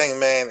 One thing,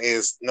 man,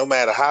 is no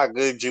matter how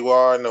good you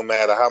are, no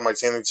matter how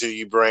much energy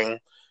you bring,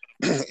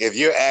 if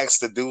you're asked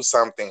to do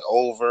something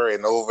over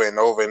and over and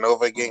over and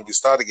over again, you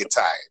start to get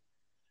tired,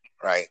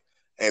 right?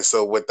 And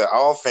so with the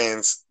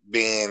offense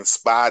being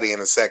spotty in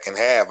the second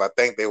half, I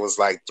think there was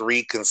like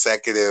 3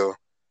 consecutive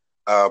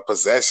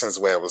possessions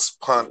where it was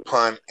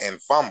punt,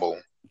 and fumble.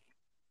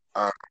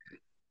 Uh,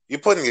 you're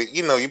putting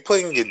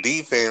your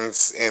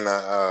defense in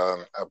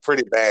a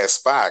pretty bad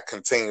spot,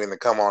 continuing to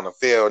come on the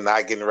field,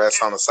 not getting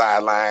rest on the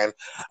sideline.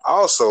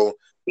 Also,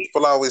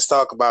 people always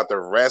talk about the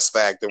rest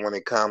factor when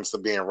it comes to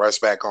being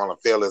rushed back on the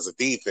field as a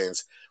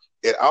defense.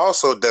 It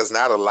also does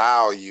not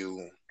allow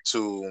you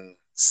to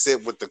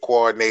sit with the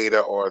coordinator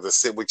or to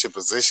sit with your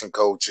position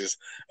coaches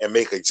and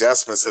make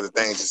adjustments to the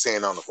things you're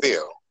seeing on the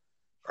field,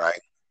 right?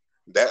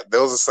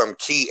 Those are some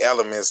key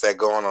elements that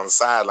go on the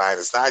sideline.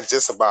 It's not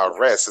just about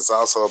rest. It's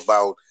also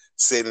about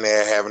sitting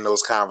there having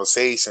those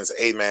conversations.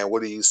 Hey, man,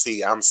 what do you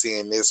see? I'm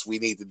seeing this. We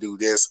need to do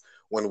this.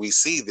 When we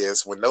see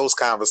this, when those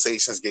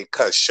conversations get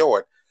cut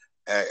short,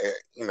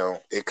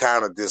 it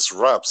kind of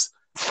disrupts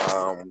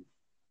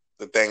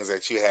the things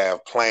that you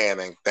have planned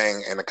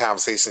and the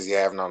conversations you're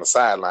having on the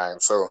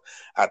sideline. So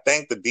I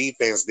think the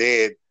defense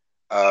did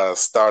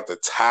start to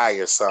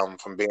tire some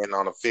from being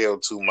on the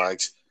field too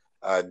much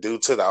due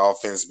to the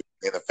offense being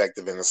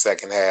ineffective in the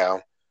second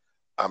half.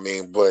 I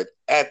mean, but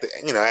at the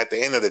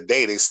end of the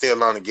day, they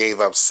still only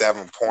gave up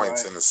 7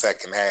 points in the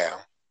second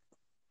half.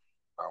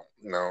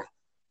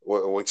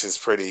 Which is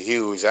pretty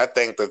huge. I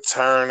think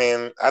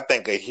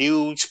a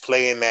huge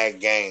play in that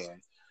game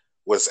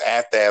was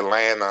after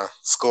Atlanta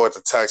scored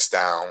the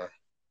touchdown,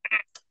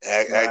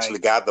 actually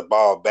got the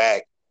ball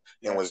back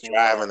and was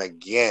driving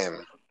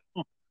again.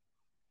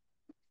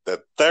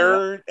 The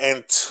 3rd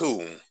and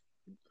 2,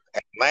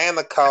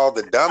 Atlanta called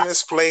the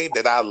dumbest play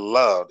that I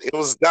loved. It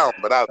was dumb,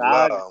 but I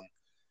loved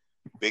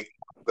the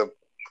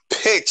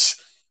pitch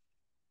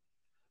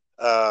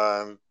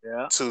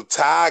to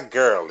Ty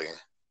Gurley.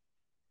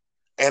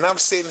 And I'm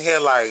sitting here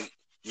like,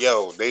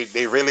 yo,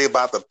 they really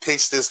about to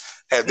pitch this.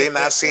 Have they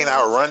not seen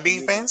our run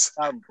defense?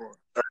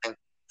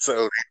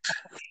 So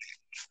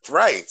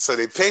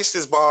they pitched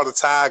this ball to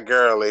Ty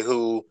Gurley,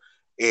 who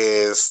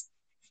has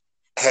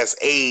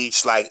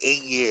aged like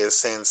 8 years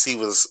since he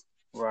was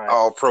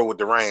all pro with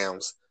the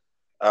Rams.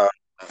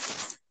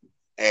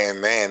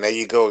 And man, there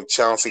you go,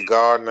 Chauncey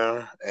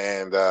Gardner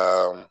and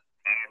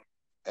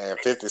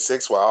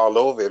 56 were all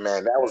over it,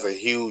 man. That was a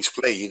huge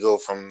play. You go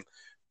from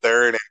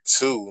 3rd and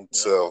 2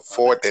 to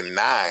 4th and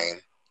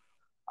 9,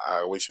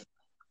 which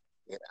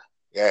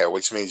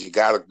means you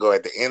got to go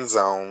at the end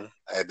zone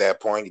at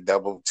that point. You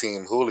double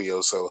team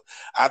Julio. So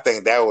I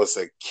think that was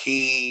a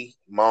key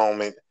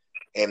moment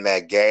in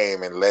that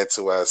game and led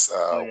to us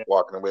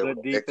walking away with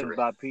a victory. Good defense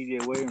by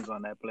P.J. Williams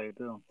on that play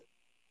too.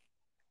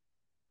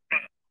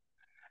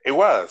 It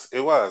was,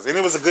 and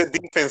it was a good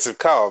defensive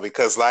call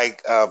because,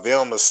 like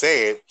Vilma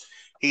said,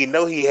 he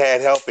had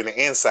help in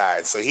the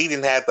inside, so he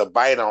didn't have to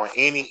bite on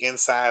any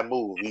inside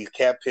move. He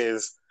kept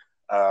his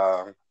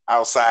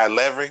outside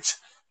leverage,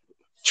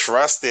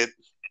 trusted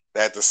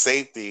that the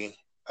safety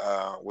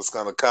was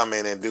going to come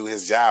in and do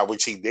his job,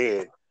 which he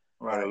did,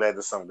 and it led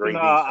to some great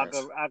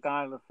defense. I can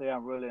honestly say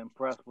I'm really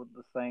impressed with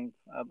the Saints.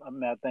 I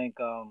think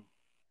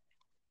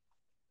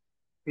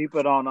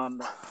people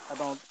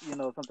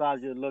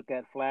sometimes you look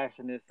at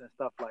flashiness and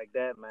stuff like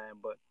that, man,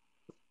 but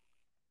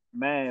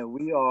man,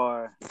 we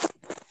are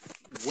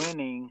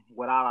winning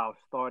without our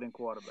starting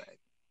quarterback.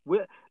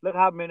 Look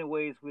how many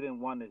ways we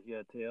didn't win this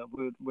year, Till.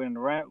 We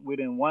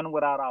didn't win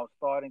without our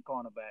starting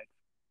cornerbacks.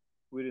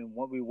 We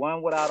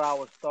won without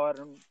our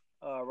starting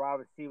wide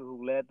receiver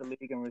who led the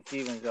league in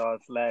receiving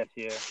yards last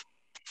year.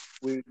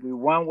 We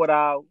won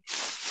without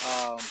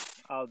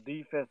our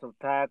defensive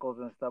tackles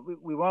and stuff.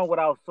 We won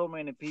without so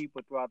many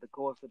people throughout the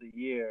course of the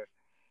year,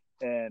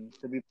 and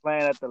to be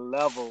playing at the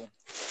level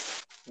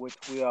which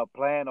we are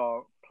playing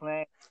now,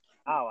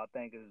 I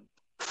think is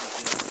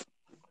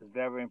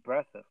very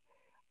impressive.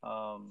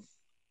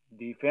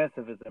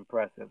 Defensive is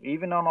impressive,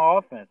 even on the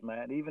offense,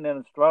 man. Even in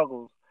the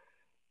struggles,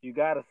 you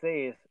got to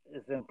say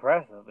it's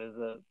impressive. It's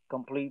a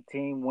complete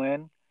team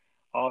win.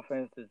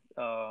 Offense is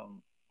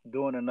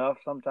doing enough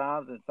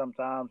sometimes, and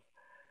sometimes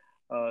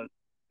the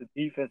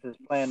defense is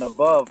playing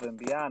above and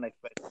beyond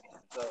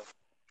expectations. So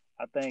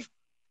I think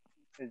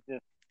it's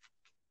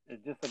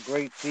just a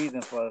great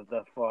season for us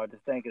thus far. I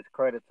just think it's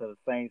credit to the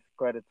Saints,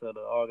 credit to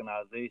the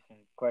organization,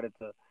 credit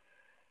to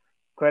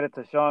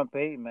Sean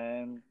Payton,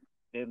 man.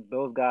 And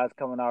those guys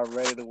coming out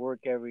ready to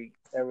work every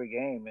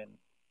game, and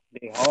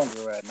they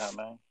hungry right now,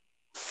 man.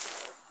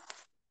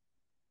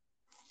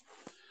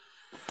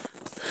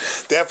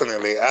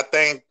 Definitely. I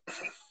think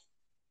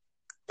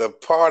the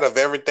part of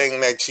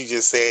everything that you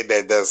just said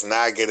that does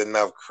not get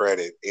enough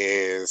credit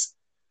is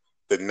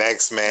the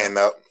next Yep. man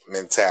up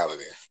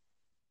mentality,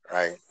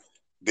 right?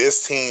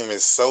 This team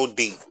is so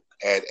deep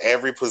at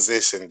every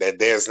position that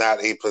there's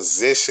not a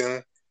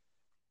position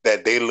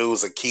that they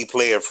lose a key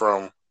player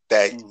from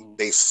that Mm-hmm.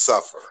 they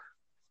suffer,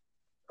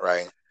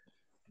 right?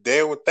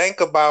 They would think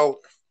about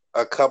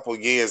a couple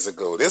years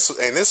ago. This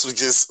was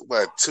just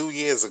 2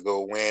 years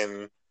ago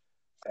when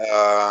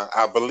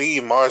I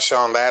believe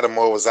Marshawn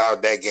Lattimore was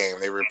out that game.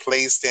 They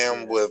replaced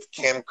him Yeah. with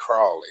Ken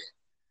Crawley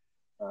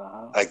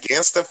Uh-huh.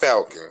 against the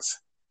Falcons.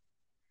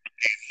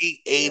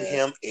 He ate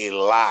Yeah. him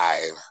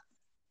alive.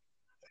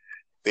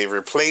 They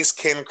replaced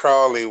Ken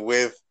Crawley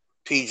with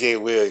PJ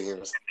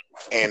Williams,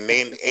 and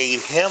they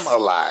ate him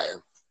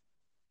alive.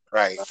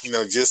 Right,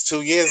 just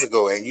 2 years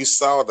ago, and you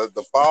saw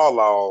the fall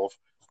off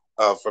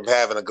from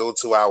having to go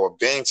to our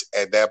bench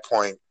at that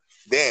point.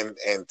 Then,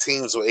 and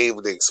teams were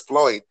able to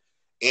exploit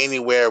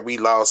anywhere we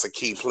lost a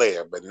key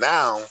player. But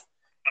now,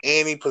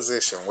 any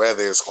position,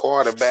 whether it's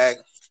quarterback,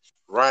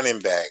 running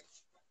back,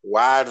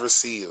 wide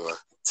receiver,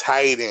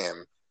 tight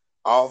end,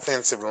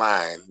 offensive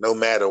line, no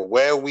matter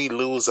where we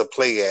lose a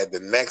play at,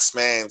 the next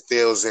man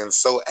fills in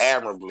so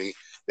admirably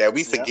that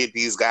we Yep. forget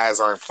these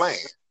guys aren't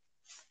playing.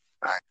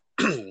 Right?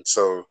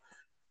 So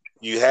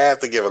you have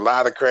to give a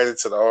lot of credit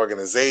to the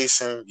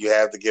organization. You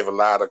have to give a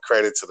lot of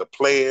credit to the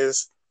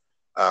players.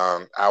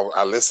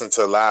 I listened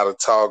to a lot of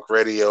talk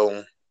radio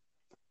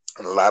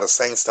and a lot of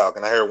Saints talk,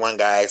 and I heard one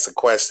guy ask a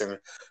question a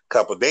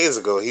couple of days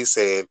ago. He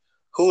said,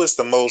 "Who is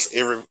the most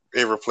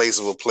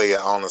irreplaceable player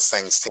on the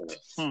Saints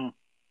team?"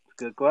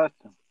 Good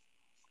question.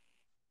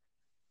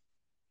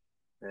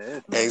 There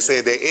is And he none, is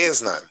said, "There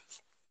is none."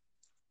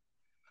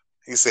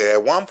 He said,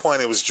 "At one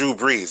point it was Drew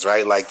Brees,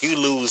 right? Like you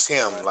lose it?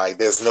 him, Right. like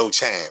there's no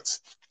chance."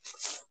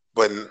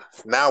 But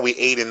now we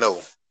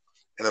 8-0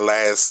 in the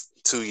last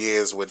 2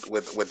 years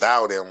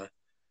without him.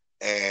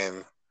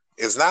 And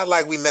it's not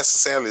like we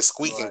necessarily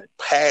squeaking Right.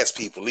 past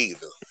people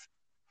either.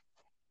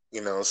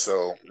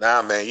 So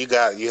now, man, you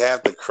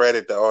have to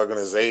credit the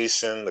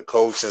organization, the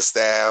coaching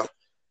staff,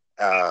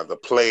 the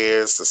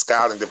players, the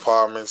scouting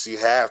departments. You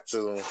have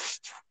to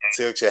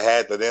tilt your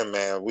hat to them,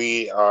 man.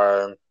 We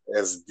are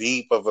as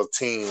deep of a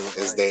team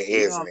as Right. there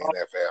Even is in on the the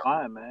NFL.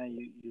 line, man,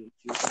 you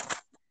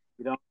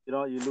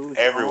lose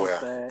your Everywhere.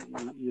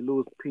 Armstead, you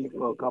lose Pete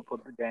for a couple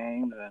of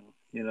games, and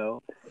you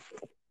know,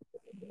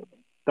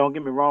 don't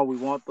get me wrong, we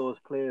want those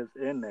players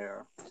in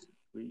there.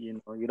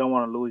 You don't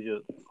want to lose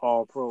your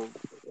All Pro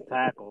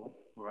tackle,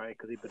 right?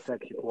 Because he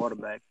protects your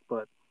quarterback,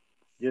 but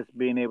just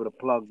being able to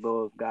plug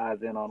those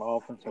guys in on the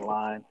offensive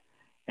line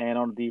and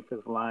on the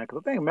defensive line.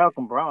 Because I think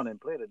Malcolm Brown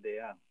didn't play today.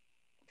 Huh?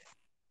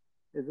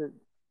 Is it?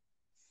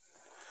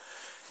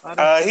 I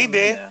didn't see He him in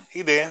did. there.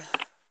 He did.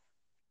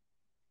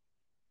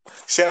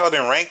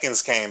 Sheldon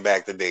Rankins came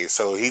back today,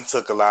 so he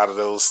took a lot of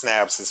those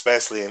snaps,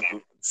 especially in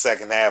the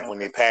second half when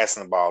Okay. they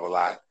passing the ball a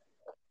lot.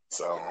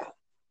 So,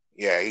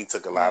 yeah, he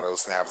took a lot Nice. of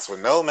those snaps. But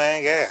no,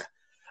 man, yeah.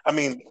 I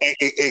mean,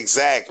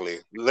 exactly.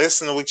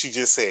 Listen to what you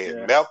just said.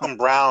 Yeah. Malcolm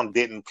Brown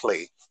didn't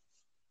play.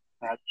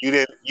 You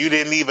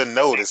didn't even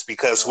notice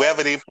because Right.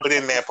 whoever they put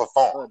in there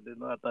performed.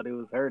 I thought he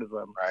was hurt or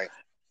something. Right.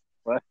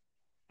 But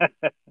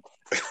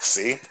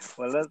See?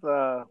 well, let's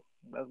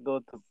go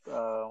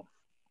to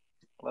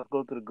let's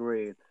go to the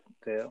grades,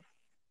 Tail.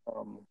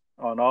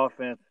 On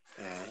offense,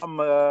 Mm. I'm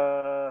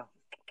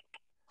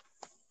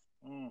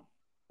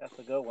that's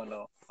a good one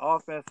though.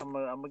 Offense, I'm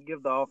gonna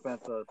give the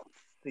offense a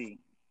C.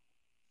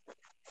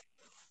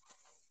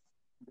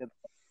 Give it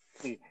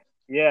a C.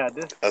 Yeah,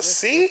 A this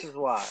C? is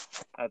why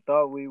I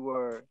thought we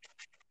were.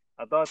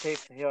 I thought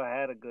Taysom Hill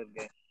had a good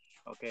game.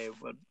 Okay,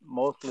 but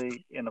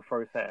mostly in the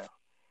first half.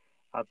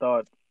 I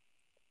thought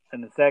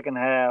in the second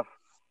half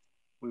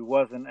we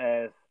wasn't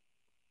as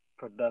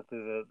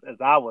productive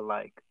as I would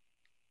like.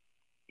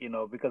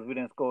 Because we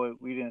didn't score.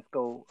 We didn't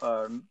score.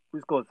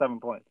 We scored 7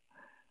 points,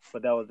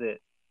 but that was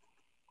it.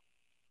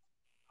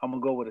 I'm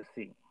gonna go with a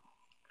C.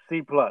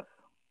 C plus.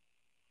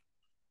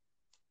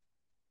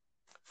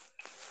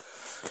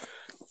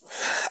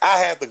 I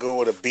have to go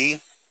with a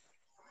B.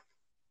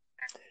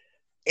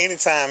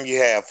 Anytime you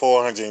have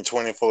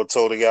 424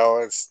 total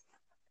yards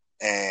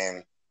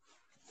and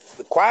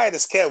the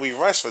quietest kept, we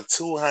rushed for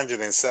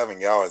 207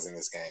 yards in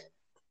this game.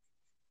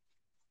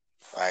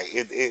 Like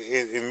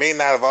it may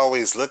not have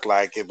always looked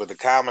like it, but the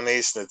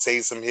combination of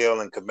Taysom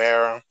Hill and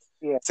Kamara,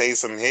 Yeah,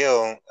 Taysom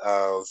Hill,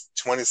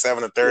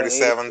 27 to yeah,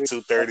 37, 83.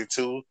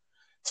 232,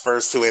 his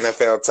first two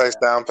NFL Yeah,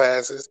 touchdown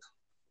passes.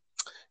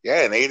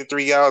 Yeah, and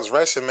 83 yards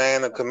rushing,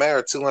 man, and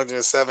Kamara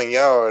 207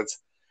 yards.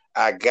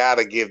 I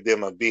gotta give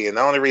them a B. And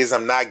the only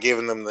reason I'm not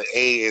giving them the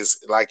A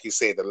is, like you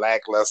said, the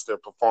lackluster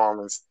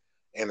performance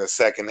in the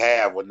second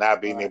half with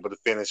not being right. able to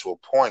finish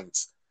with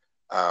points.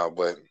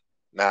 But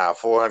now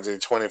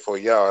 424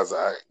 yards,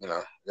 I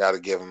got to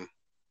give them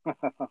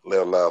a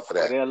little love for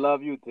Well, that. they'll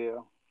love you,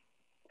 Till.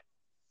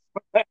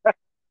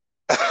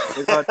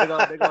 They're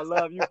gonna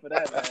love you for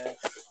that, man.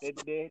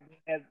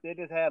 They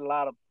just had a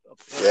lot of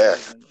Yeah.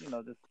 penalties,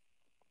 and just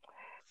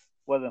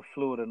wasn't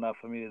fluid enough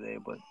for me today.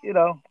 But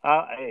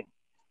hey,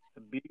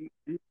 B,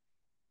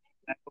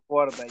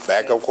 Quarterback, you said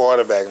Backup he is.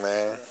 quarterback,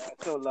 man. Yeah,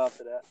 I show love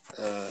to that.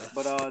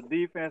 But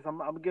defense, I'm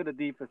gonna give the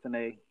defense an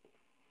A.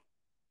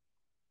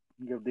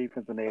 Give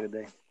defense an A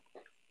today.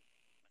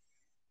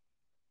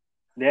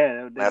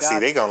 Yeah, they Now, see, got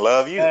they to. gonna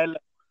love you. And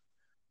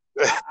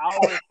I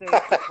always say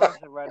the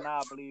pressure right now,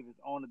 I believe, is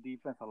on the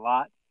defense a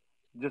lot,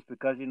 just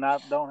because you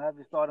not don't have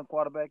your starting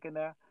quarterback in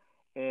there,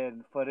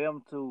 and for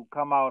them to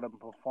come out and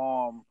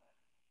perform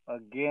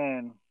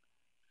again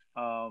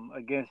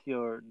against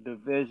your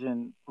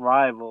division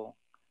rival,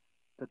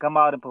 to come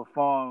out and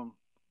perform,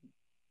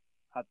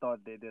 I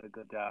thought they did a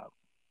good job.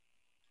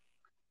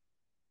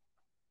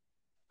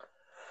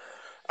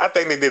 I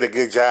think they did a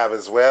good job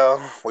as well,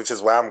 which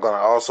is why I'm gonna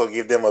also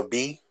give them a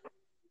B.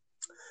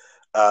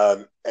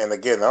 And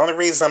again, the only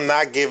reason I'm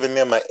not giving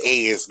them an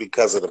A is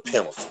because of the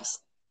penalties.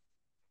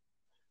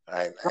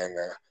 Right? And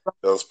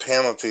those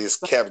penalties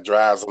kept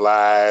drives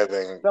alive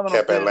and Some of them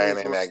kept penalties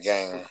Atlanta in that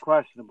game. was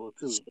questionable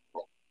too.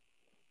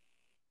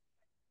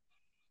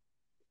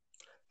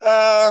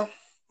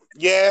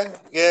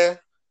 Yeah.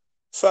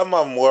 Some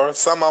of them were.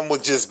 Some of them were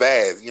just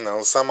bad.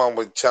 Some of them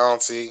were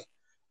Chauncey,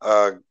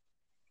 uh,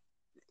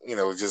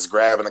 just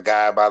grabbing a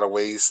guy by the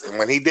waist, and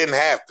when he didn't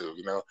have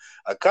to.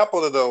 A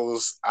couple of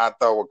those I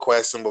thought were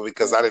questionable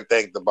because I didn't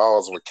think the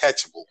balls were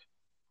catchable.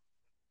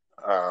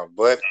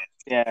 But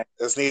yeah,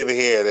 it's neither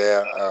here nor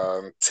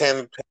there.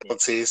 10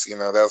 penalties,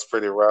 that was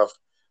pretty rough.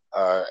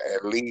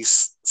 At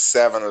least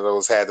 7 of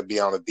those had to be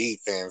on the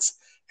defense,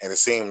 and it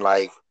seemed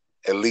like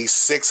at least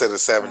 6 of the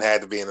 7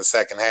 had to be in the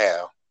second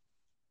half.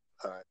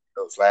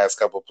 Those last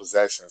couple of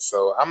possessions,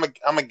 so I'm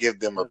gonna give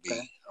them a B.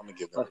 I'm gonna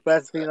give them a B.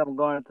 Special teams, I'm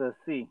going to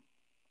C.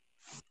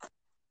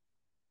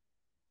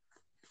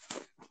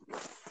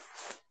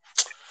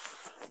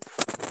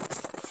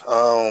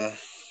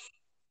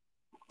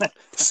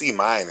 C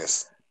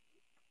minus.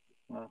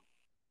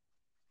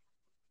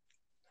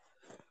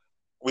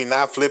 We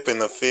not flipping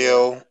the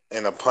field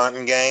in a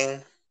punting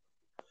game.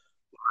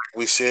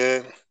 We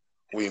should.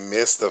 We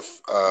missed a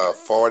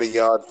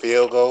 40-yard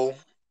field goal,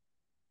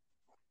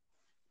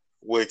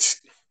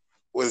 which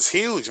was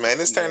huge, man.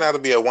 This turned out to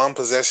be a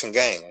one-possession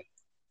game.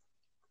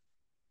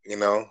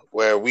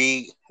 Where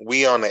we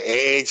on the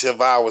edge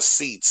of our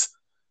seats,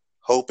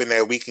 hoping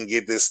that we can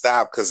get this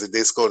stop because if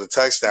they score the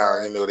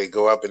touchdown, they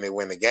go up and they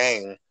win the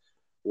game.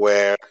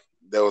 Where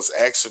those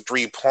extra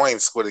 3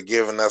 points would have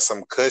given us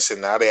some cushion.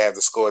 Now they have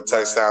to score a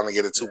touchdown to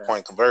get a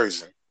 2-point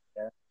conversion.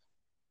 Yeah.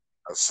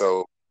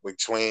 So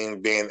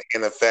between being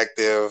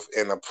ineffective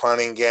in the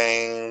punting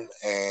game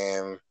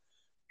and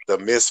the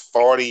missed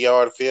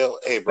 40-yard field,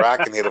 hey, bro, I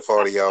can hit a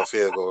 40-yard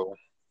field goal.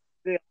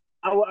 Yeah,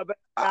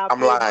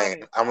 I'm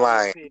lying.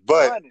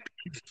 But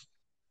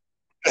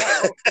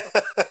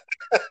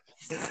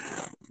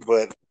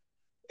but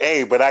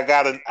I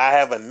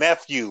have a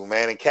nephew,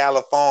 man, in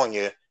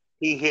California.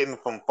 He hitting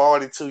from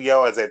 42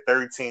 yards at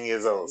 13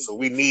 years old. So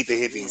we need to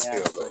hit these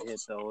field goals.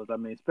 Hit those. I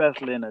mean,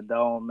 especially in the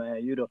dome,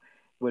 man.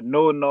 With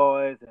no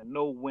noise and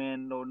no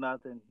wind, no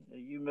nothing.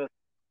 You miss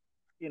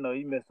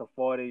a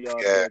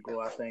 40-yard field goal.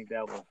 I think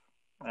that was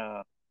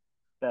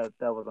that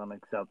was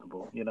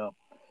unacceptable.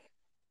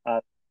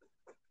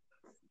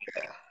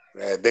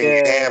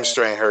 Then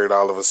hamstring hurt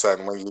all of a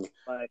sudden when you.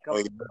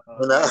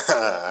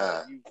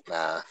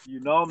 You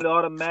normally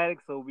automatic,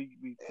 so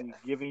we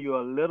giving you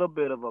a little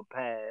bit of a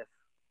pass,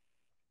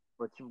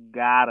 but you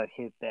gotta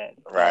hit that.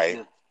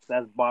 Right.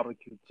 That's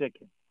barbecue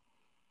chicken.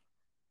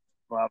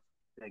 Barbecue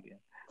chicken.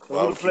 So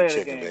barbecue who play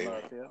chicken, the game,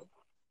 baby.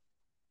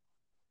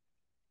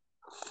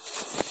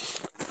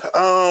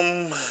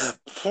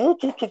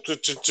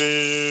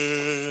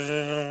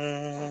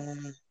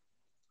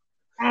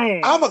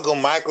 I'm gonna go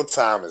Michael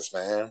Thomas,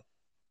 man.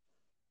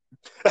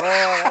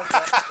 Oh,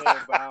 that's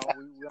about.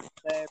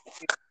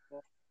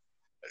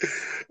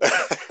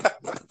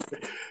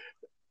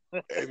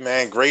 Hey,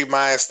 man, great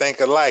minds think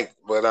alike,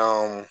 but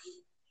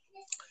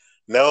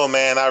no,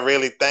 man, I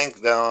really think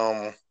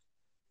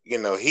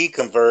he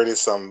converted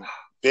some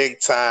big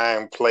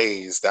time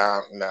plays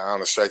down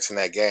the stretch in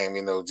that game.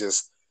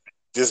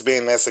 Just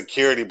being that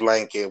security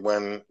blanket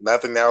when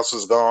nothing else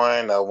was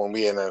going, when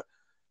we in a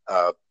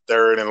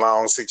third and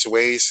long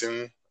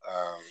situation.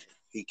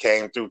 He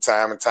came through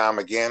time and time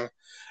again.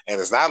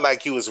 And it's not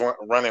like he was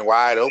running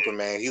wide open,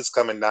 man. He was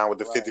coming down with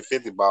the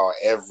 50-50 ball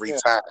every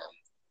time.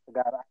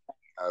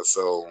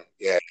 So,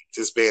 yeah,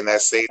 just being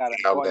that safety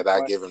outlet,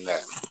 I give him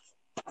that.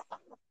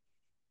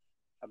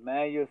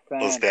 Emmanuel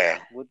Sanders,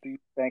 what do you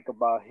think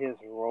about his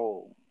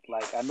role?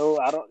 Like,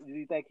 do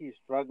you think he's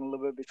struggling a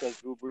little bit because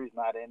Drew Brees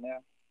not in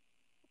there?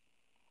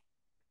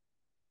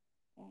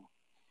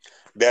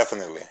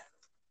 Definitely.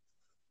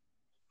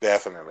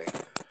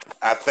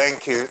 I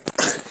think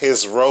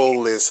his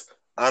role is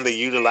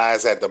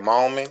underutilized at the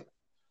moment,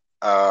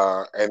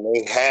 and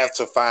they have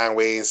to find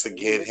ways to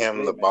get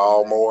him the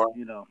ball more.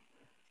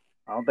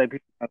 I don't think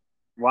people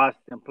watch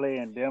him play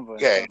in Denver.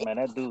 Yeah, man,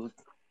 that dude,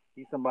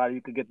 he's somebody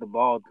you could get the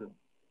ball to.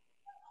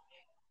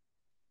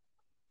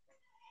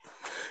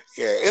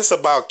 Yeah, it's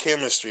about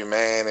chemistry,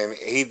 man, and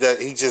he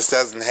just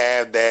doesn't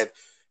have that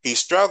he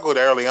struggled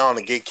early on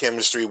to get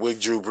chemistry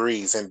with Drew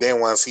Brees, and then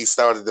once he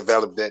started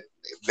developing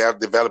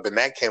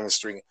that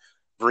chemistry,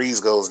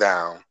 Brees goes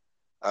down.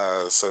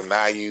 So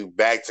now you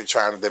back to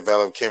trying to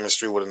develop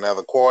chemistry with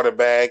another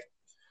quarterback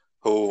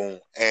who,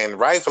 and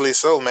rightfully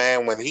so,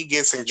 man, when he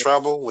gets in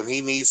trouble, when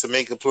he needs to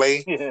make a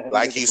play,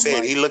 like he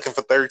said, he's looking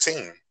for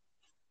 13.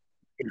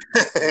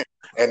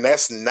 And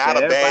that's not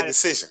a bad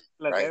decision.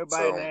 Look, right?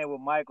 Everybody named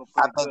with Michael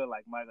pretty good,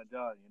 like Michael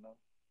Jordan, you know.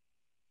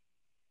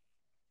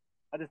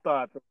 I just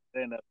thought I'd throw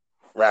that in there.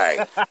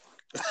 Right.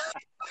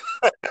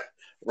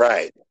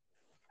 Right.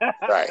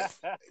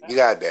 You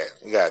got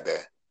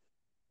that.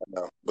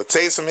 But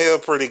Taysom Hill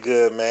pretty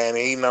good, man.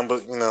 He number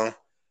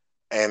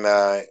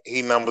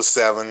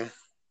 7.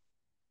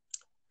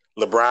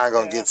 LeBron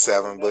gonna get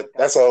 7, but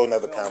that's a whole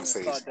nother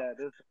conversation.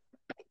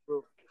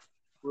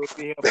 We'll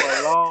be here for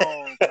a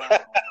long time.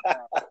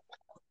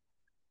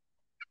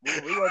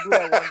 We're gonna do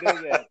that one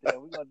day, yeah.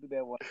 We're gonna do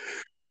that one.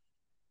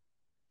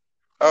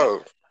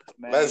 Oh,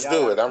 man, let's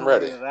do it. I'm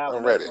ready.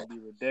 I'm ready. It's gonna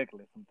be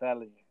ridiculous. I'm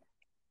telling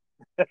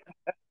you.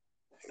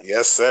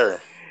 Yes,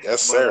 sir.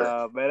 Yes,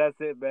 sir. Man,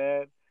 that's it,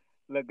 man.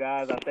 Look,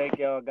 guys, I thank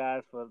y'all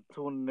guys for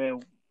tuning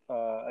in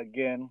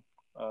again,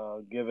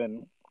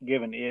 giving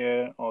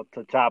ear or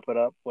to chop it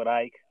up with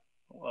Ike,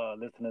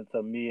 listening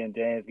to me and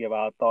James give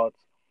our thoughts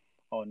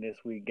on this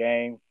week's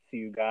game. See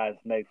you guys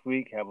next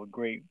week. Have a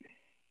great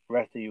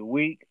rest of your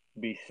week.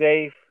 Be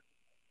safe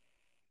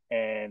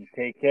and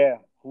take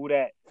care. Who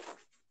that?